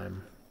the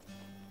time.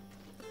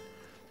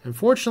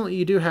 Unfortunately,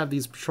 you do have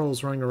these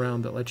patrols running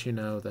around that let you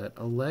know that,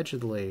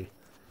 allegedly,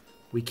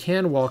 we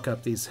can walk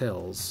up these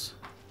hills.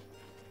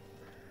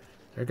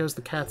 There goes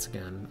the cats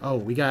again. Oh,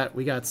 we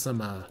got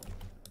some, I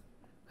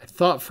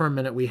thought for a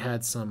minute we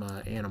had some,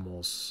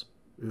 animals.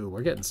 Ooh,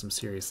 we're getting some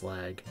serious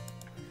lag.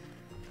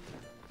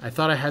 I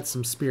thought I had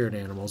some spirit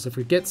animals. If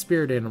we get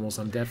spirit animals,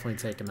 I'm definitely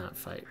taking that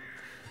fight.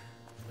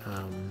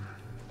 But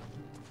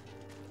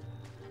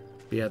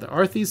yeah, the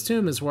Arthes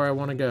Tomb is where I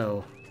want to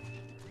go.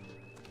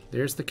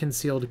 There's the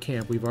concealed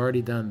camp. We've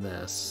already done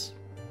this.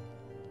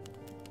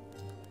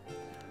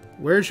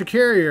 Where's your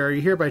carrier? Are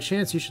you here by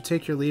chance? You should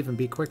take your leave and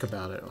be quick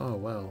about it. Oh,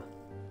 well.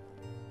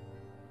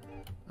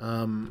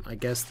 I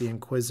guess the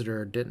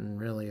Inquisitor didn't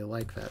really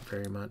like that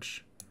very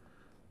much.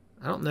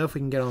 I don't know if we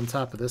can get on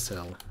top of this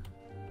hill.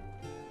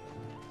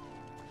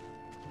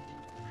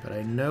 But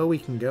I know we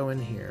can go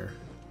in here.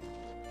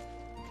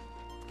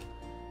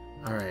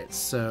 Alright,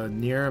 so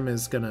Niram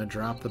is gonna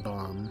drop the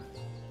bomb.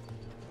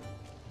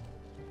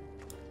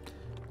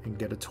 And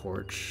get a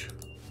torch.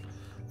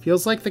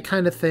 Feels like the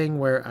kind of thing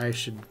where I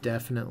should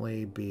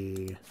definitely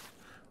be...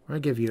 I'm going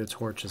to give you a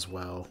torch as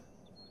well.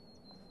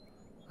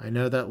 I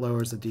know that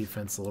lowers the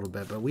defense a little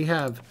bit, but we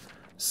have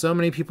so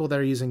many people that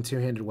are using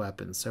two-handed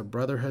weapons. So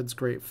Brotherhood's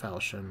Great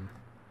Falchion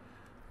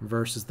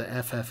versus the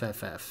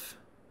FFFF.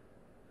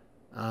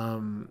 I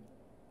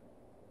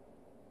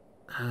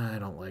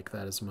don't like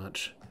that as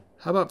much.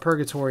 How about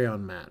Purgatory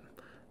on Matt?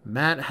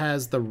 Matt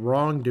has the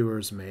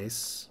Wrongdoer's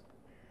Mace.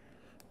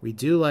 We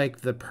do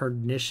like the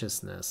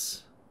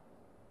Perniciousness.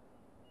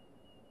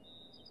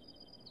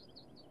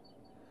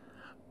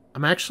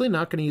 I'm actually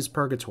not going to use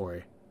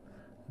Purgatory.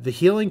 The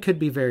healing could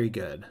be very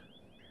good.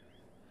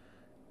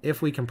 If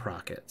we can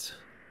proc it.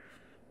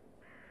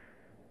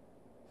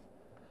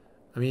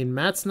 I mean,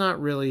 Matt's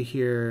not really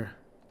here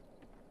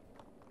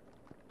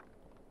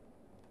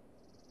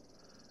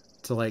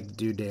to, like,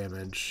 do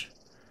damage.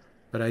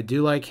 But I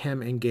do like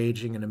him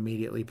engaging and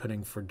immediately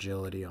putting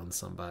Fragility on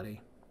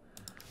somebody.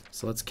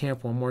 So let's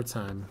camp one more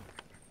time.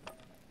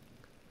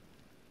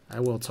 I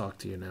will talk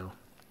to you now.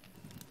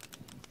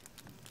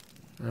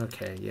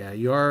 Okay, yeah,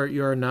 you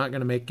are not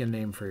going to make a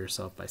name for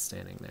yourself by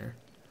standing there.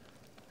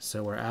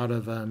 So we're out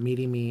of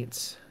meaty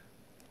meat.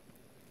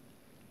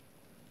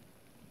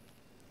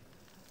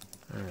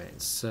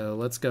 Alright, so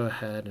let's go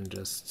ahead and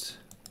just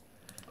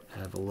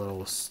have a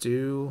little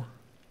stew.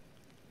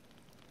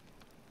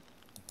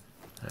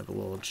 Have a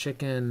little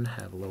chicken,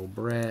 have a little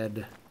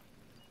bread.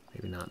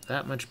 Maybe not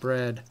that much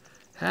bread.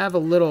 Have a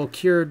little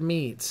cured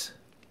meat.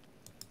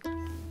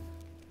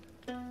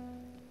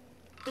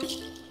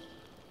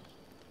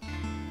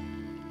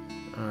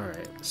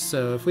 Alright,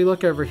 so if we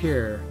look over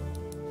here,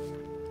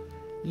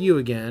 you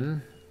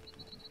again,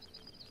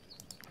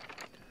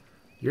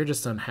 you're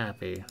just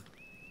unhappy.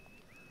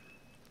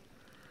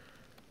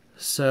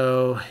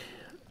 So,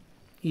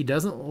 he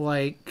doesn't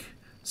like...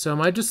 So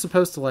am I just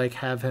supposed to, like,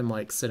 have him,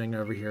 like, sitting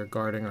over here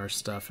guarding our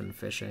stuff and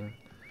fishing?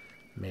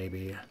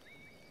 Maybe.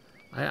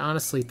 I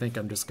honestly think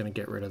I'm just going to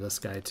get rid of this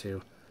guy,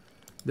 too.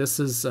 This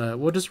is,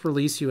 we'll just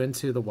release you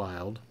into the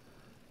wild.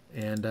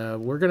 And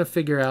we're going to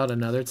figure out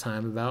another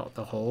time about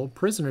the whole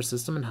prisoner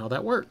system and how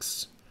that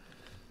works.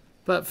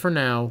 But for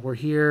now, we're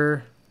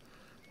here.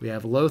 We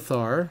have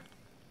Lothar.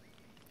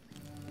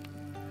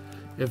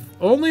 If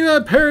only my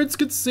parents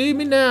could see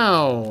me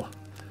now!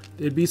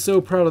 They'd be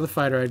so proud of the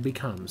fighter I'd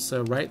become.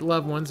 So write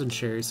loved ones and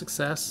share your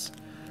success.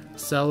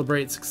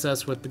 Celebrate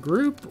success with the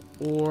group,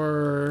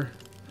 or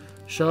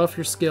show off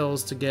your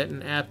skills to get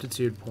an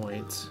aptitude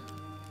point.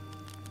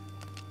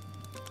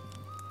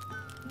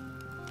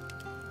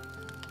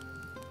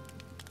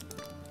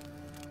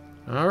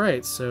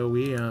 Alright, so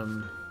we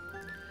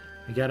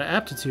got an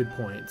aptitude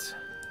point.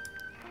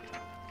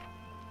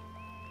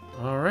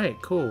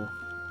 Alright, cool.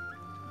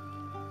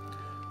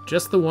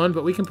 Just the one,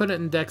 but we can put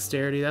it in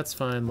dexterity. That's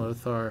fine,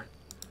 Lothar.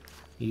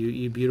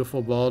 You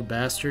beautiful bald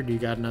bastard, you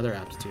got another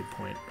aptitude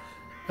point.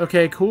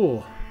 Okay,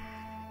 cool.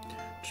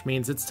 Which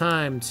means it's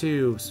time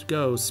to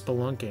go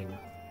spelunking.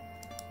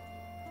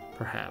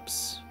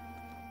 Perhaps.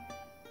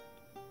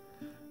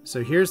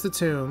 So here's the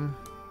tomb.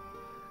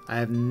 I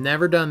have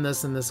never done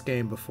this in this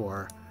game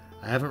before.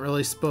 I haven't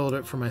really spoiled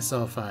it for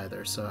myself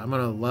either, so I'm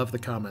going to love the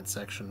comment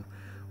section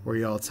where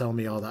you all tell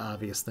me all the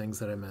obvious things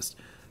that I missed.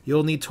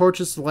 You'll need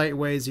torches to light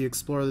ways you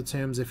explore the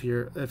tombs. If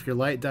your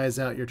light dies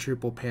out, your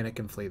troop will panic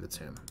and flee the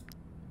tomb.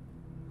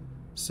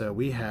 So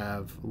we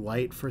have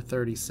light for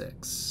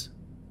 36.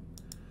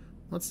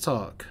 Let's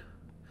talk.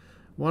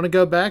 Want to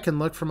go back and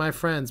look for my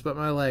friends, but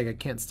my leg, I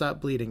can't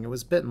stop bleeding. It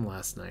was bitten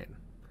last night.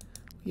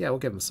 Yeah, we'll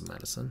give him some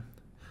medicine.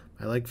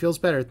 My leg feels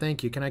better,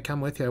 thank you. Can I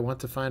come with you? I want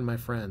to find my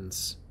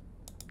friends.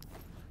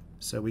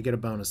 So we get a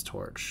bonus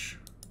torch.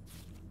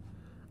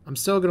 I'm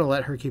still going to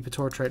let her keep a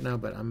torch right now,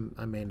 but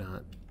I may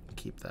not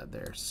keep that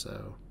there.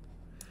 So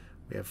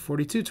we have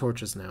 42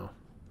 torches now.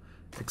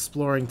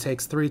 Exploring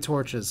takes 3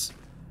 torches.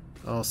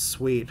 Oh,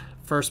 sweet.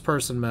 First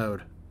person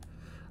mode.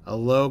 A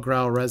low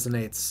growl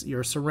resonates.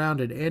 You're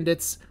surrounded, and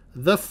it's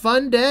the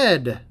fun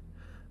dead.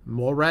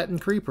 Mole rat and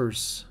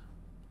creepers.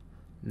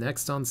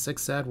 Next on Sick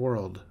Sad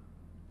World.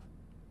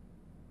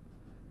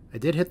 I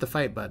did hit the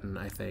fight button,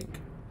 I think.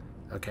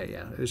 Okay,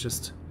 yeah, it was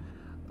just...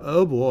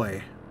 Oh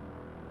boy.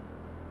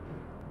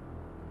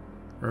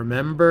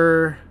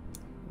 Remember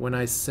when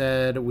I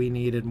said we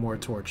needed more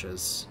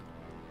torches?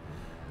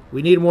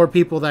 We need more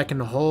people that can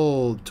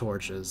hold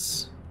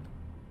torches.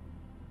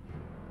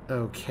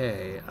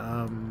 Okay,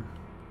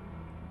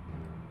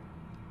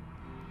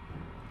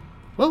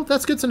 well,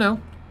 that's good to know.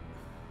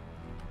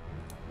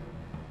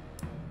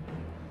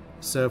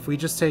 So if we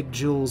just take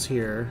Jules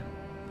here...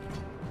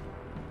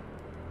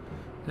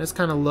 Let's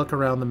kind of look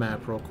around the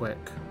map real quick.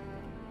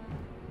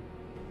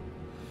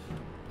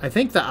 I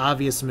think the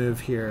obvious move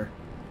here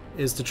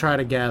is to try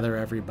to gather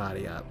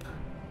everybody up.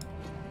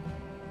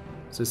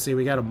 So see,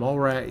 we got a mole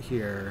rat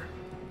here.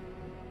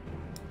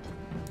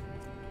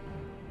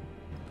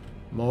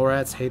 Mole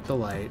rats hate the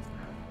light.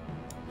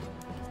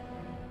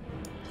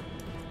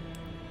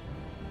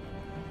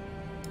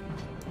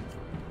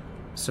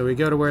 So we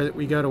go to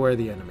where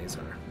the enemies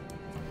are.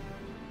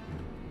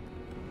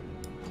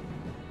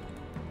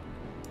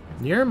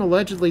 Nirm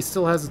allegedly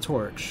still has a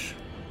torch.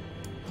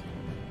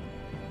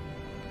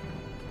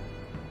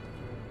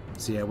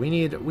 So yeah, we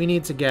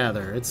need to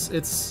gather.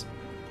 It's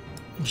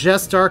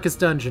just Darkest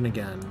Dungeon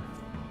again.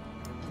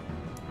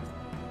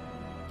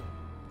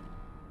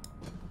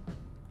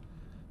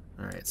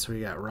 Alright, so we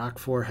got Rock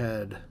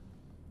Forehead.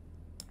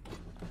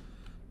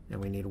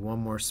 And we need one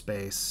more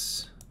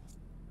space.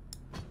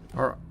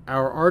 Our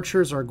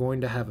archers are going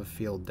to have a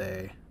field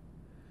day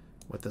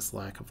with this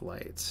lack of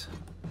light.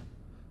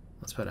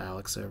 Let's put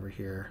Alex over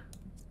here.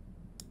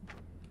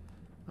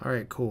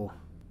 Alright, cool.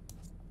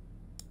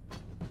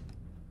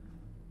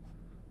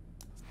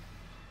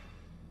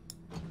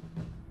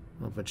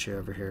 I'll put you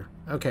over here.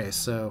 Okay,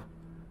 so...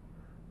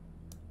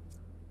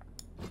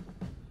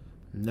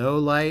 No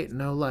light,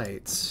 no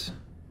lights.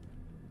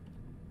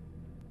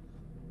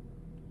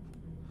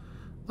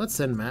 Let's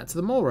send Matt to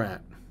the mole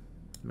rat.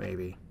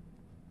 Maybe.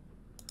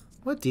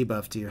 What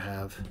debuff do you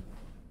have?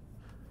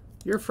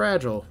 You're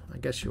fragile. I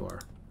guess you are.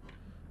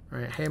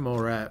 Alright, hey mole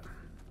rat.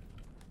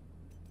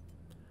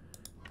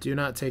 Do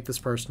not take this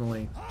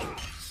personally.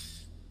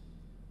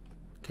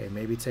 Okay,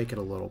 maybe take it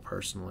a little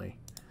personally.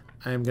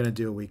 I am going to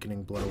do a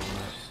weakening blow on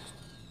that.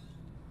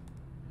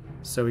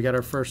 So we got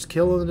our first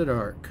kill in the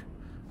dark.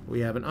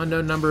 We have an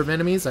unknown number of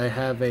enemies. I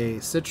have a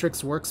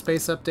Citrix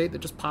workspace update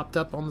that just popped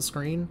up on the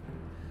screen.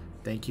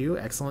 Thank you.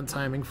 Excellent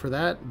timing for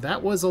that.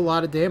 That was a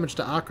lot of damage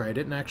to Akra. I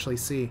didn't actually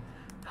see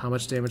how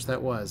much damage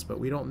that was, but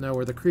we don't know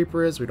where the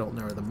creeper is. We don't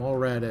know where the mole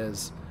rat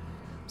is.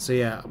 So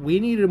yeah,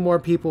 we needed more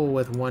people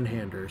with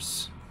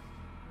one-handers,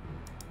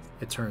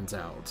 it turns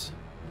out.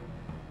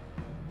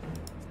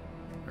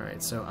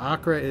 Alright, so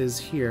Akra is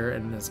here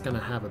and is going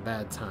to have a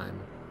bad time.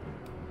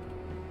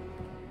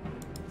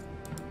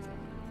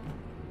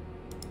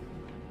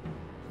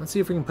 Let's see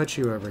if we can put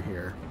you over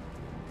here.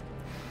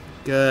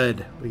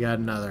 Good. We got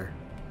another.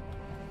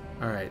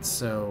 Alright,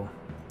 so...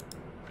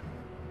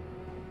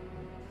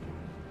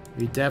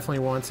 we definitely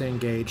want to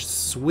engage.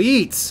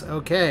 Sweet!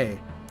 Okay.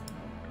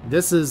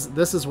 This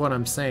is what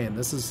I'm saying.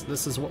 This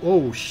is what...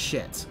 Oh,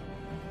 shit.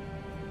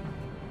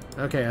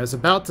 Okay, I was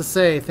about to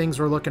say things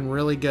were looking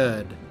really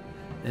good.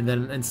 And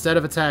then instead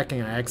of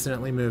attacking, I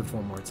accidentally moved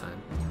one more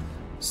time.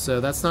 So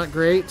that's not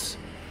great.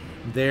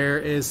 There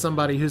is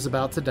somebody who's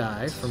about to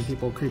die from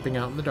people creeping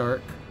out in the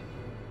dark.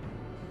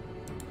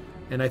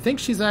 And I think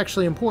she's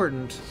actually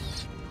important.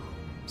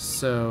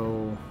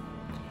 So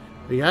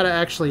we gotta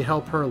actually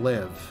help her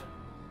live.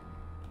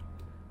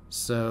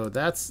 So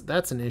that's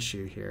an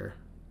issue here.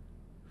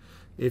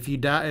 If you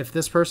die, if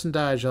this person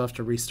dies, you'll have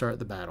to restart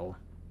the battle.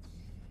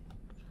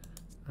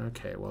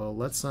 Okay, well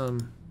let's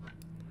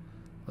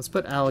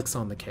put Alex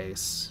on the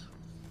case.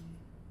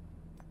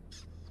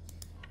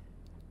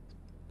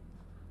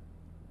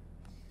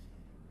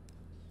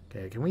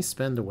 Okay, can we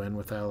spend to win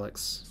with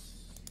Alex?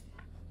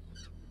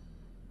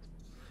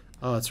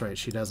 Oh, that's right,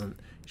 she doesn't.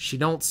 She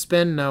don't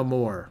spin no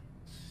more.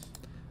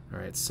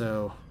 Alright,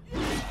 so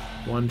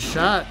one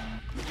shot,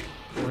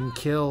 one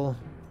kill.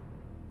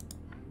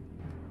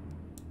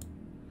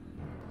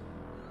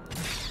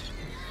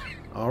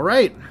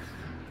 Alright.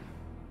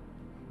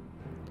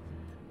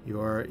 You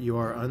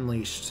are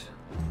unleashed.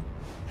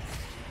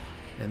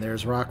 And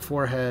there's Rock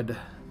Forehead.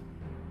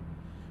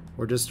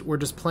 We're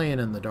just playing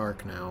in the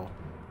dark now.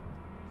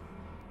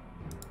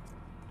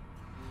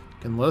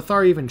 Can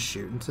Lothar even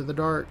shoot into the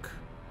dark?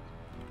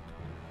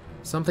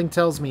 Something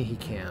tells me he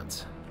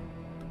can't.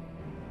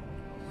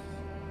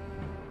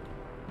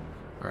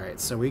 Alright,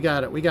 so we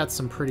got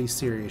some pretty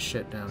serious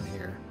shit down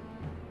here.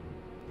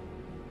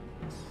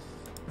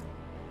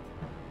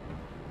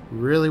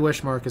 Really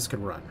wish Marcus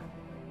could run.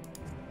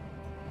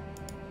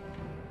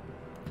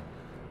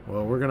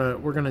 Well, we're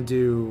gonna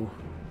do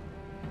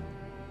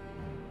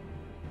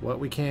what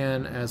we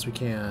can as we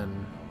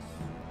can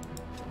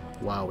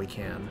while we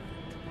can.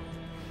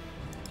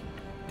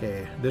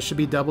 Okay, this should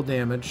be double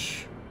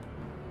damage.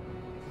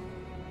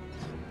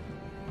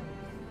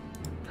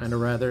 Kind of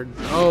rather...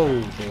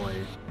 Oh, boy.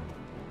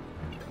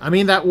 I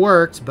mean, that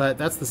worked, but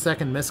that's the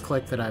second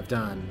misclick that I've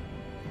done.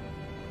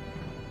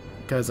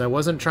 Because I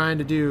wasn't trying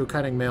to do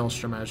Cutting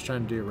Maelstrom, I was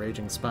trying to do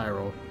Raging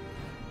Spiral.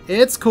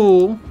 It's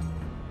cool.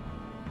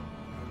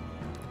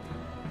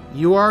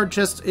 You are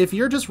just... If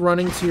you're just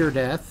running to your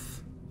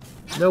death,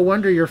 no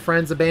wonder your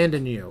friends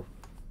abandon you.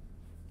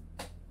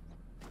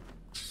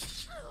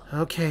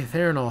 Okay,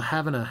 Theranol,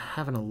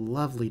 having a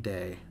lovely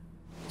day.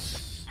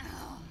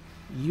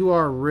 You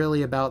are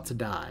really about to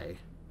die.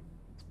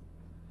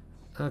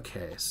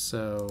 Okay,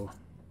 so...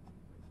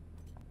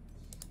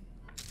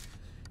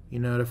 You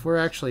know, if we're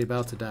actually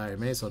about to die, I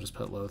may as well just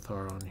put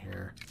Lothar on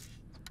here.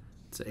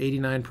 It's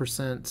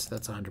 89%,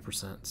 that's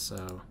 100%,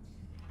 so...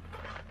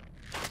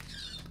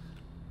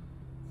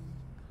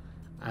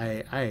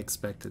 I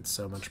expected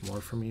so much more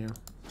from you.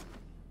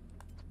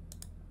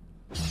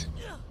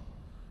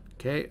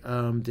 Okay,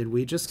 did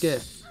we just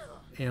get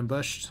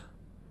ambushed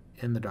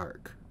in the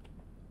dark?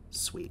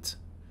 Sweet.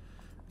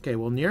 Okay,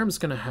 well, Nirm's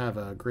gonna have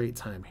a great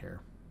time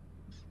here.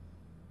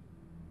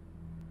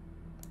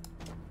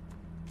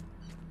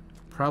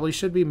 Probably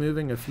should be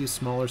moving a few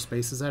smaller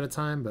spaces at a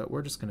time, but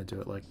we're just gonna do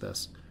it like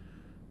this.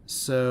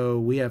 So,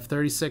 we have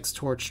 36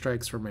 torch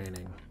strikes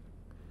remaining.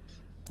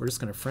 We're just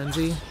gonna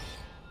frenzy.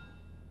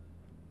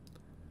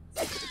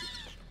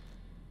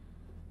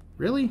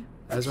 Really?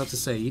 I was about to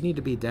say, you need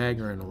to be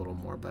daggering a little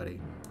more, buddy.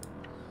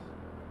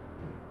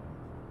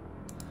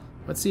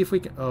 Let's see if we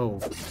can... Oh,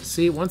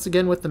 see, once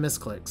again with the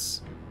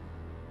misclicks.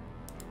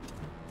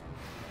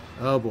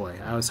 Oh boy,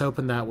 I was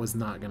hoping that was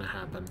not going to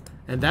happen.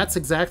 And that's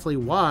exactly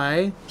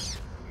why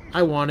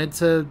I wanted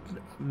to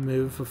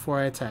move before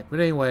I attack. But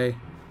anyway,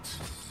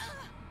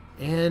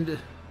 and...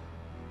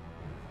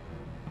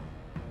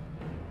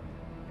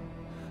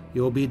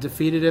 You'll be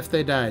defeated if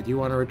they die. Do you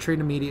want to retreat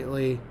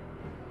immediately?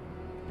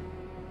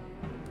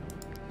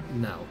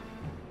 No.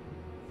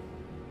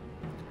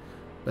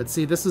 But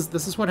see, this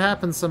is what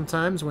happens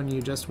sometimes when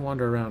you just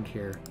wander around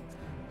here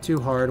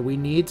too hard. We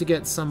need to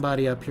get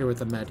somebody up here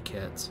with a med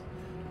kit.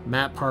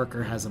 Matt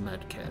Parker has a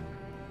med kit.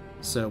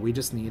 So we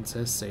just need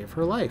to save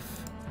her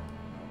life.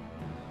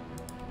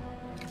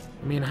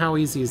 I mean, how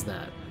easy is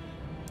that?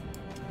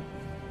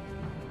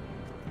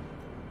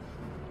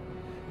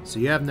 So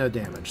you have no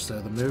damage,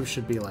 so the move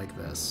should be like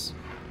this.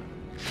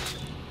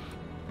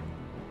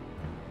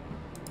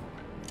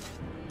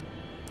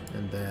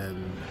 And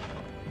then...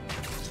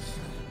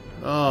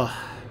 Oh,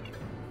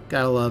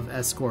 gotta love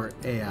Escort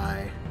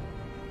AI.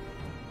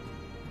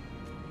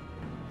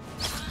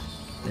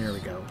 There we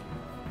go.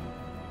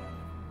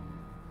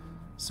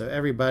 So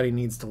everybody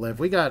needs to live.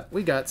 We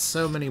got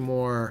so many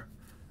more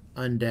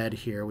undead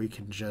here. We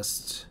can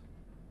just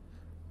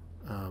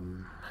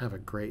have a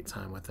great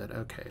time with it.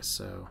 Okay,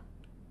 so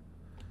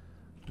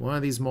one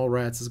of these mole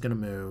rats is gonna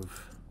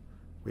move.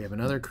 We have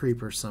another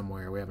creeper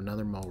somewhere. We have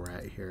another mole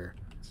rat here.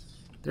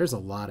 There's a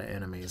lot of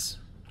enemies.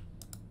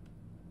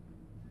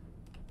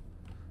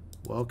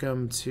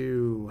 Welcome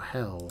to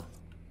hell.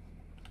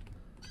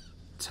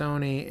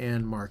 Tony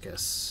and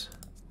Marcus.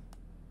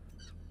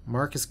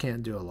 Marcus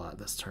can't do a lot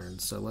this turn,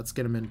 so let's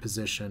get him in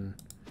position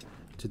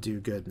to do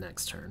good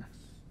next turn.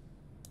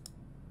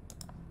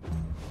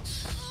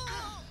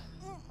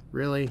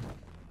 Really?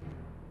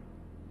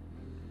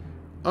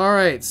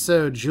 Alright,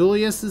 so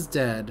Julius is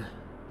dead.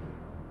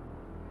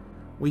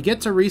 We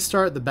get to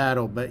restart the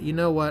battle, but you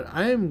know what?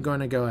 I am going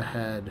to go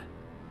ahead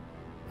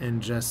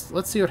and just...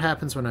 Let's see what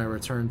happens when I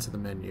return to the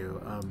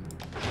menu.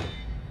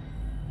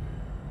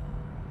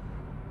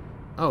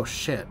 Oh,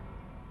 shit.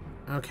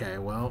 Okay,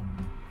 well...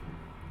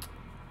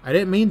 I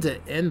didn't mean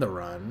to end the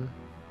run.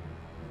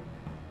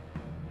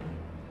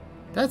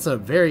 That's a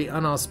very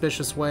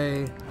unauspicious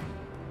way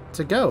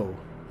to go.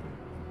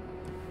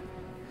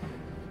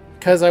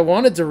 Because I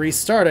wanted to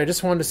restart, I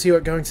just wanted to see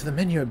what going to the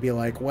menu would be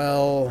like.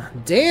 Well,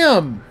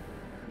 damn!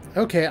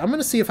 Okay, I'm going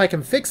to see if I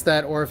can fix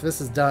that or if this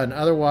is done.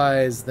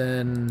 Otherwise,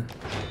 then...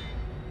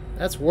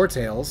 That's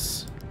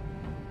Wartales.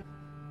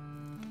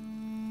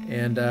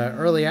 And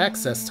early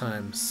access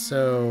time,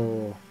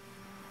 so...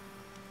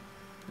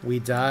 We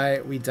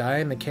die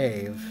in the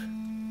cave.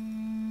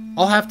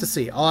 I'll have to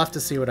see. I'll have to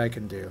see what I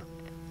can do.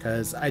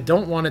 Because I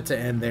don't want it to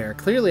end there.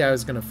 Clearly I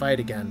was going to fight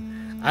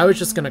again. I was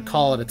just going to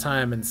call it a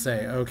time and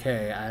say,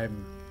 okay, I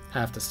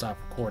have to stop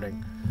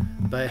recording.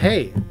 But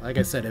hey, like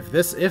I said, if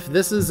this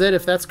is it,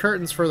 if that's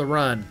curtains for the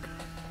run,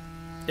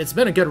 it's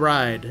been a good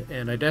ride,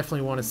 and I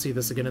definitely want to see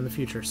this again in the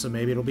future. So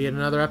maybe it'll be in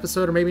another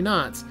episode, or maybe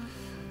not.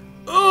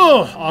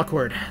 Oh,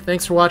 awkward.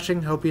 Thanks for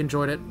watching. Hope you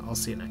enjoyed it. I'll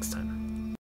see you next time.